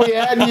 I thought we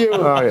had you.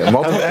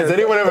 Has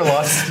anyone ever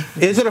lost?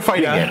 Is it a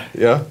fighting game?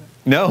 Yeah.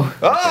 No.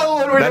 Oh,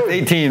 what are we That's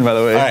doing? 18, by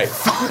the way. All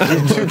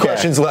right. Two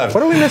questions left.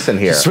 What are we missing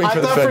here? Swing I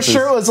for the thought for fences.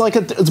 sure it was like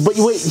a. But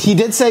wait, he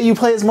did say you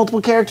play as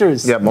multiple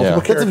characters. Yeah, multiple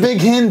Yeah. characters. That's a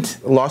big hint.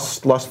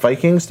 Lost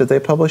Vikings, did they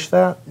publish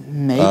that?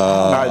 Maybe.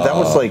 That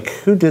was like,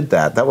 who did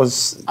that? That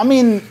was, I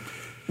mean,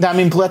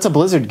 that's a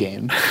Blizzard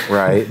game.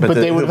 right. But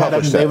they would who have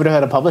published they that? would have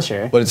had a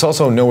publisher. But it's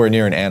also nowhere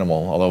near an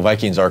animal, although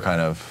Vikings are kind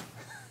of.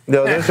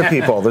 No, those are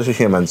people. Those are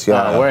humans.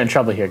 Yeah. We're in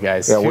trouble here,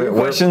 guys. Yeah, we're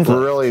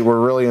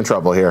really in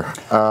trouble here.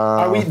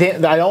 Are we?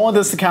 I don't want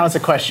this to count as a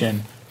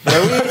question.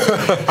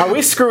 Are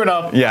we screwing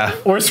up? Yeah.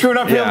 We're screwing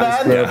up real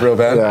bad. Yeah, real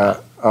bad. Yeah.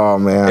 Oh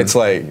man. It's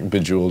like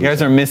Bejeweled. You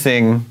guys are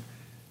missing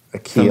a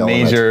key some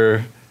element.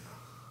 major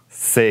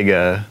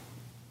Sega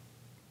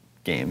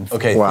games.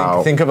 Okay,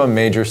 Wow. think of a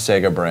major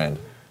Sega brand.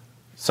 I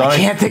Sonic.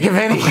 can't think of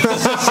any.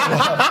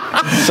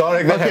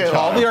 Sonic the Okay,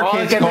 all Hedgehog. the All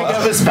I arcade can think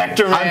of is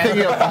Spectrum I'm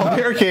thinking of all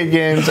the arcade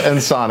games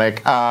and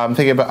Sonic. I'm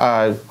thinking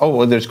about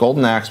there's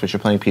Golden Axe, which you're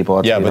playing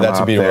people. Yeah, but that's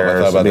a beat 'em up.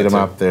 I thought There's about beat that 'em too.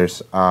 up.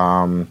 There's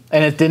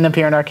and it didn't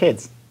appear in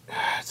arcades.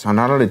 so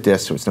not on a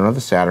disc. It was none of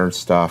the Saturn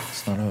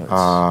stuff.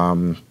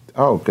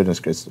 Oh goodness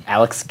gracious.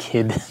 Alex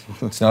Kidd.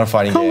 It's not a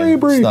fighting game.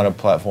 Calibri. It's not a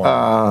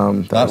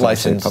platform. That not was also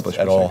licensed published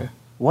at by all. Sega.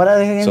 What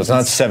other games? So it's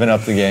not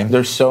 7-Up the game.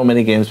 There's so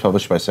many games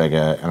published by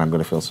Sega, and I'm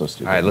going to feel so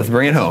stupid. All right, let's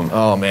bring it home.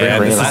 Oh man,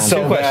 Bring it this on. is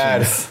so Two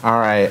bad. questions. All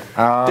right.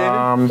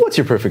 David, what's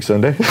your perfect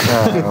Sunday?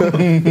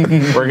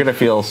 We're going to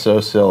feel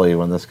so silly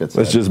when this gets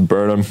Let's said. just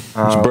burn them.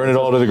 Just burn it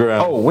all to the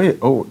ground. Oh, wait.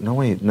 Oh, no,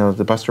 wait. No,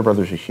 the Buster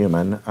Brothers are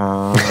human.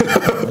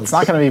 It's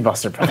not going to be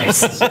Buster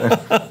Brothers.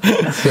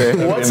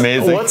 what's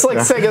amazing. What's like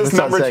Sega's It's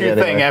not number Sega 2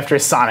 anyway. thing after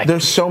Sonic?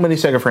 There's so many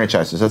Sega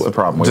franchises. That's the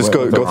problem. Just We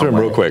went go the through them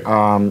wrong real way.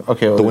 quick.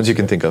 Okay. Well, The ones you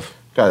can think of.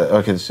 Got it.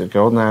 Okay, so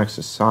Golden Axe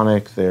is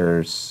Sonic.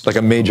 There's... Like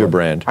a major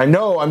brand. I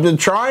know. I'm just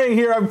trying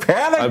here. I'm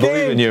panicking. I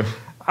believe in you.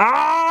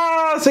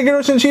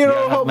 Shigeru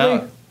Shinshiro, help me.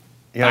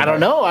 I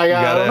don't know. I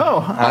don't know.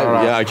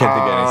 I can't think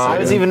of any. I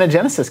was even a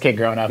Genesis kid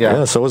growing up. Yeah.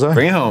 Yeah, so was I.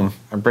 Bring it home.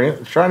 I'm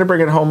trying to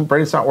bring it home.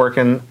 Brain's not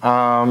working.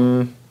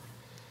 Oh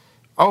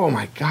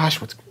my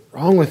gosh, what's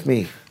wrong with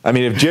me? I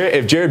mean, if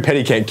Jared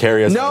Petty can't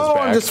carry us on his No,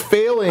 back, I'm just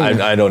failing.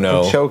 I don't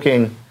know. I'm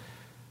choking.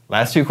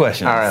 Last two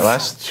questions. All right,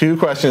 last two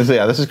questions.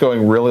 Yeah, this is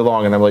going really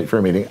long, and I'm late for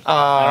a meeting.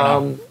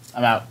 I'm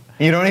out.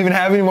 You don't even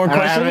have any more I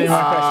don't have any questions?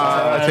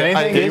 more questions.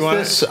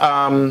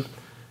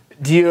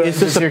 Anything? Is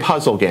this a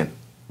puzzle game?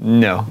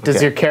 No.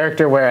 Does your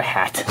character wear a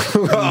hat?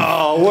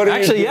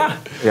 Actually, yeah.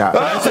 Yeah.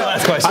 That's the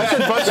last question. I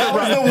said Buster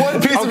Brothers. the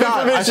one piece Oh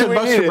God, I said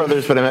Buster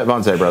Brothers, but I meant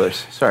Bonsai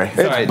Brothers. Sorry. It's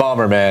Alright.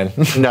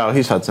 Bomberman. No,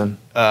 he's Hudson.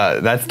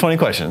 That's 20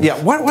 questions. Yeah,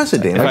 what was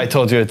it, Dan? If I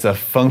told you it's a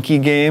funky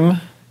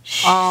game,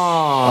 Toe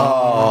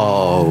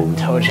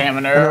Jam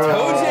and Earl.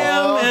 Toe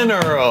Jam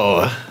and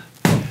Earl.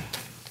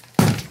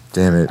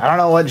 Damn it. I don't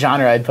know what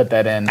genre I'd put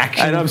that in.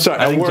 Action. And I'm sorry,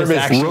 I a think worm just is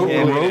action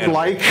game.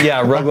 Roguelike?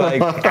 Yeah,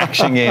 roguelike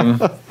action game.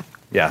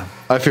 Yeah.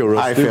 I feel real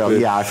I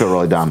stupid. feel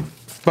really dumb.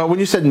 But when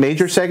you said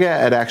major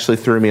Sega, it actually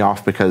threw me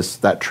off because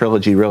that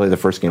trilogy, really, the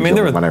first game I mean,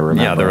 there were, when I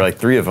remember. yeah, there were like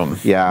 3 of them.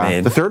 Yeah,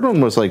 made. the third one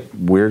was like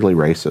weirdly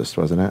racist,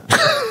 wasn't it?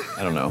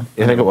 I don't know.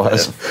 I think it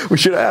was. We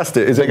should have asked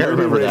it. Is it I going to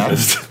be remember that.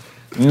 racist?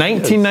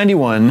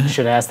 1991.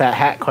 Should have asked that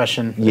hat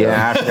question.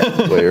 Yeah.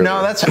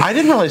 No, that's. I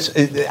didn't realize.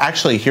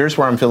 Actually, here's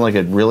where I'm feeling like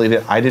it really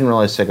did. I didn't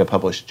realize Sega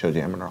published Toe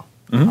Jam and Earl.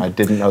 I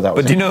didn't know that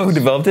was. But do you know who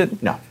developed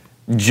it? No.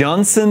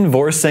 Johnson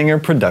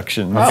Vorsinger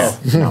Productions. Oh.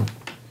 No.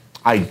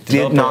 I did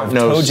Developer not of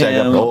know Toe Sega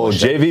Jam. Oh,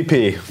 published it.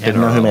 JVP.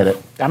 Didn't know who made it.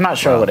 I'm not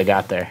sure I would have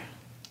got there.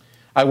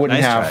 I wouldn't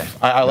Nice have.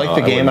 try. I like No,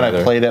 the I game and wouldn't I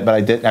either. played it,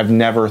 but I've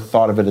never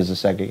thought of it as a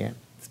Sega game.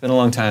 It's been a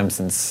long time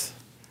since.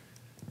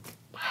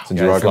 Since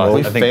guys rock and lost. roll.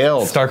 We I think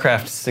failed.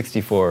 StarCraft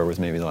 64 was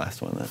maybe the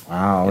last one that.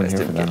 Wow, I you wasn't guys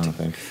here for didn't that, I get don't to.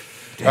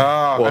 think.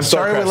 I'm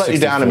sorry we StarCraft let you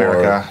down, 64.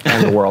 America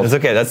and the world. It's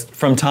okay. That's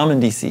from Tom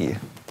and DC.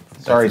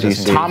 Sorry,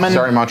 DC. Tom and-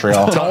 Sorry,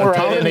 Montreal. Don't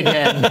write it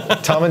again.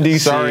 Tom and DC.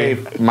 Sorry,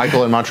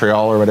 Michael in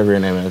Montreal or whatever your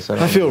name is.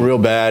 I feel real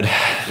bad.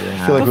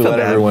 I feel like we feel let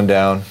bad. everyone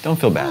down. Don't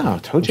feel bad. Oh,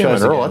 Toe Jam Try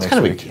and this Earl. again That's next kind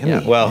of a week. gimme.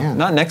 Yeah, well, Man.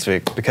 not next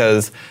week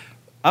because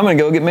I'm going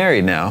to go get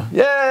married now.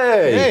 Yay!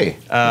 Hey,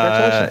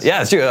 congratulations.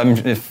 Yeah, it's true.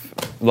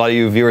 If a lot of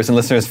you viewers and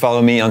listeners follow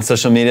me on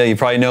social media, you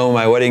probably know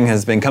my wedding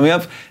has been coming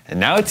up, and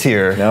now it's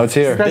here. Now it's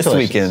here. This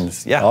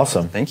Congratulations. weekend. Yeah.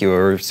 Awesome. Thank you.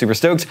 We're super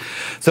stoked.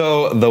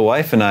 So the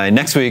wife and I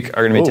next week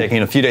are going to be Ooh.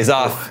 taking a few days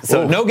off.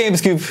 So Ooh. no Game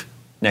Scoop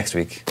next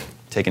week.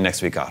 Taking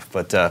next week off.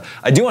 But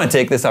I do want to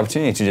take this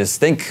opportunity to just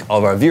thank all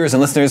of our viewers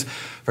and listeners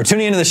for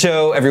tuning into the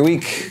show every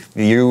week.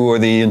 You are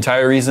the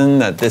entire reason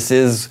that this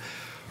is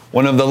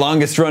one of the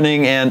longest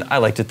running, and I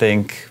like to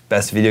think,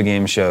 best video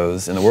game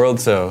shows in the world.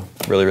 So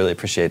really, really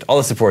appreciate all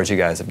the support you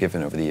guys have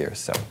given over the years.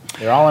 So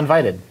You're all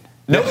invited.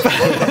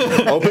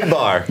 Open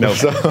bar. no,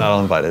 not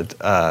all invited.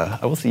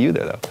 I will see you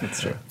there, though.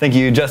 That's true. Thank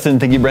you, Justin.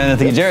 Thank you, Brandon.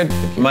 Thank you,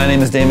 Jared. My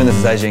name is Damon. This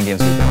is IGN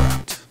Games Group, and we're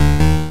out.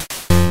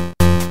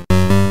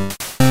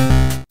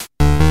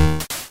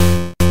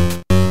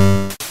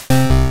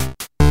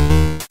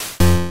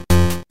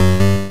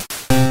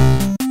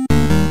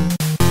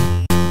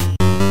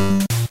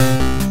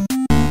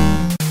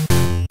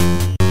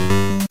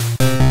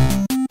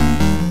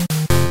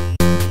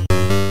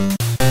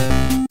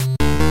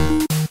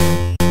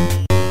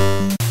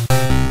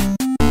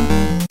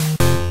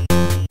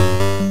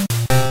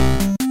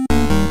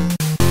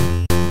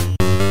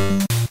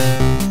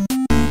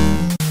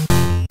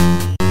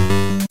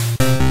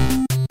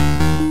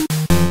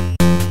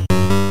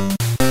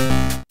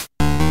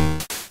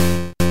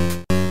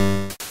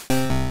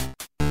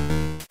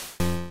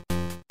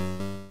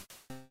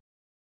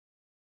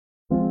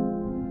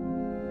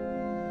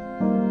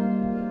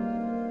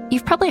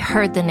 You've probably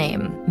heard the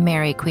name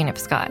Mary, Queen of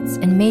Scots,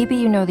 and maybe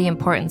you know the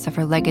importance of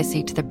her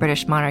legacy to the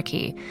British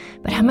monarchy.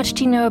 But how much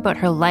do you know about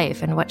her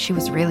life and what she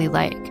was really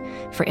like?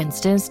 For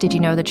instance, did you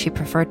know that she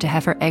preferred to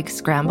have her eggs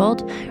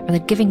scrambled, or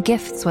that giving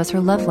gifts was her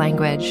love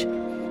language?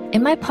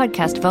 In my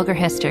podcast, Vulgar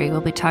History,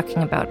 we'll be talking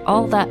about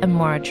all that and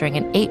more during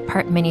an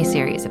 8-part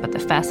miniseries about the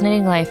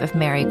fascinating life of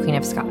Mary, Queen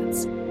of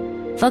Scots.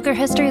 Vulgar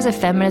History is a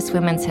feminist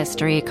women's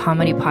history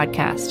comedy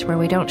podcast where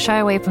we don't shy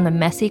away from the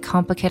messy,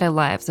 complicated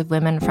lives of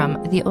women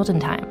from the olden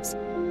times.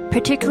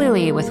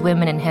 Particularly with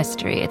women in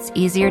history, it's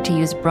easier to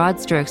use broad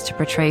strokes to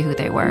portray who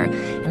they were,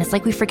 and it's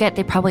like we forget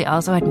they probably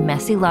also had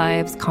messy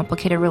lives,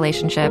 complicated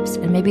relationships,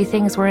 and maybe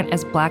things weren't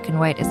as black and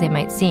white as they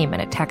might seem in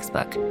a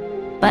textbook.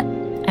 But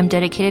I'm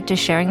dedicated to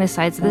sharing the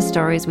sides of the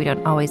stories we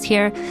don't always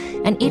hear,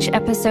 and each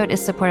episode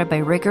is supported by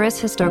rigorous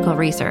historical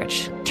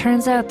research.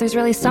 Turns out there's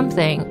really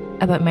something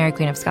about Mary,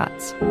 Queen of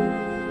Scots.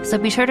 So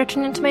be sure to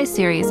tune into my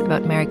series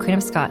about Mary, Queen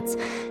of Scots,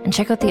 and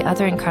check out the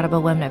other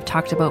incredible women I've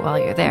talked about while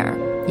you're there.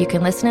 You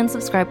can listen and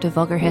subscribe to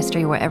Vulgar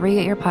History wherever you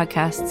get your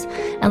podcasts,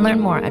 and learn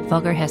more at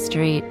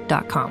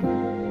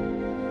vulgarhistory.com.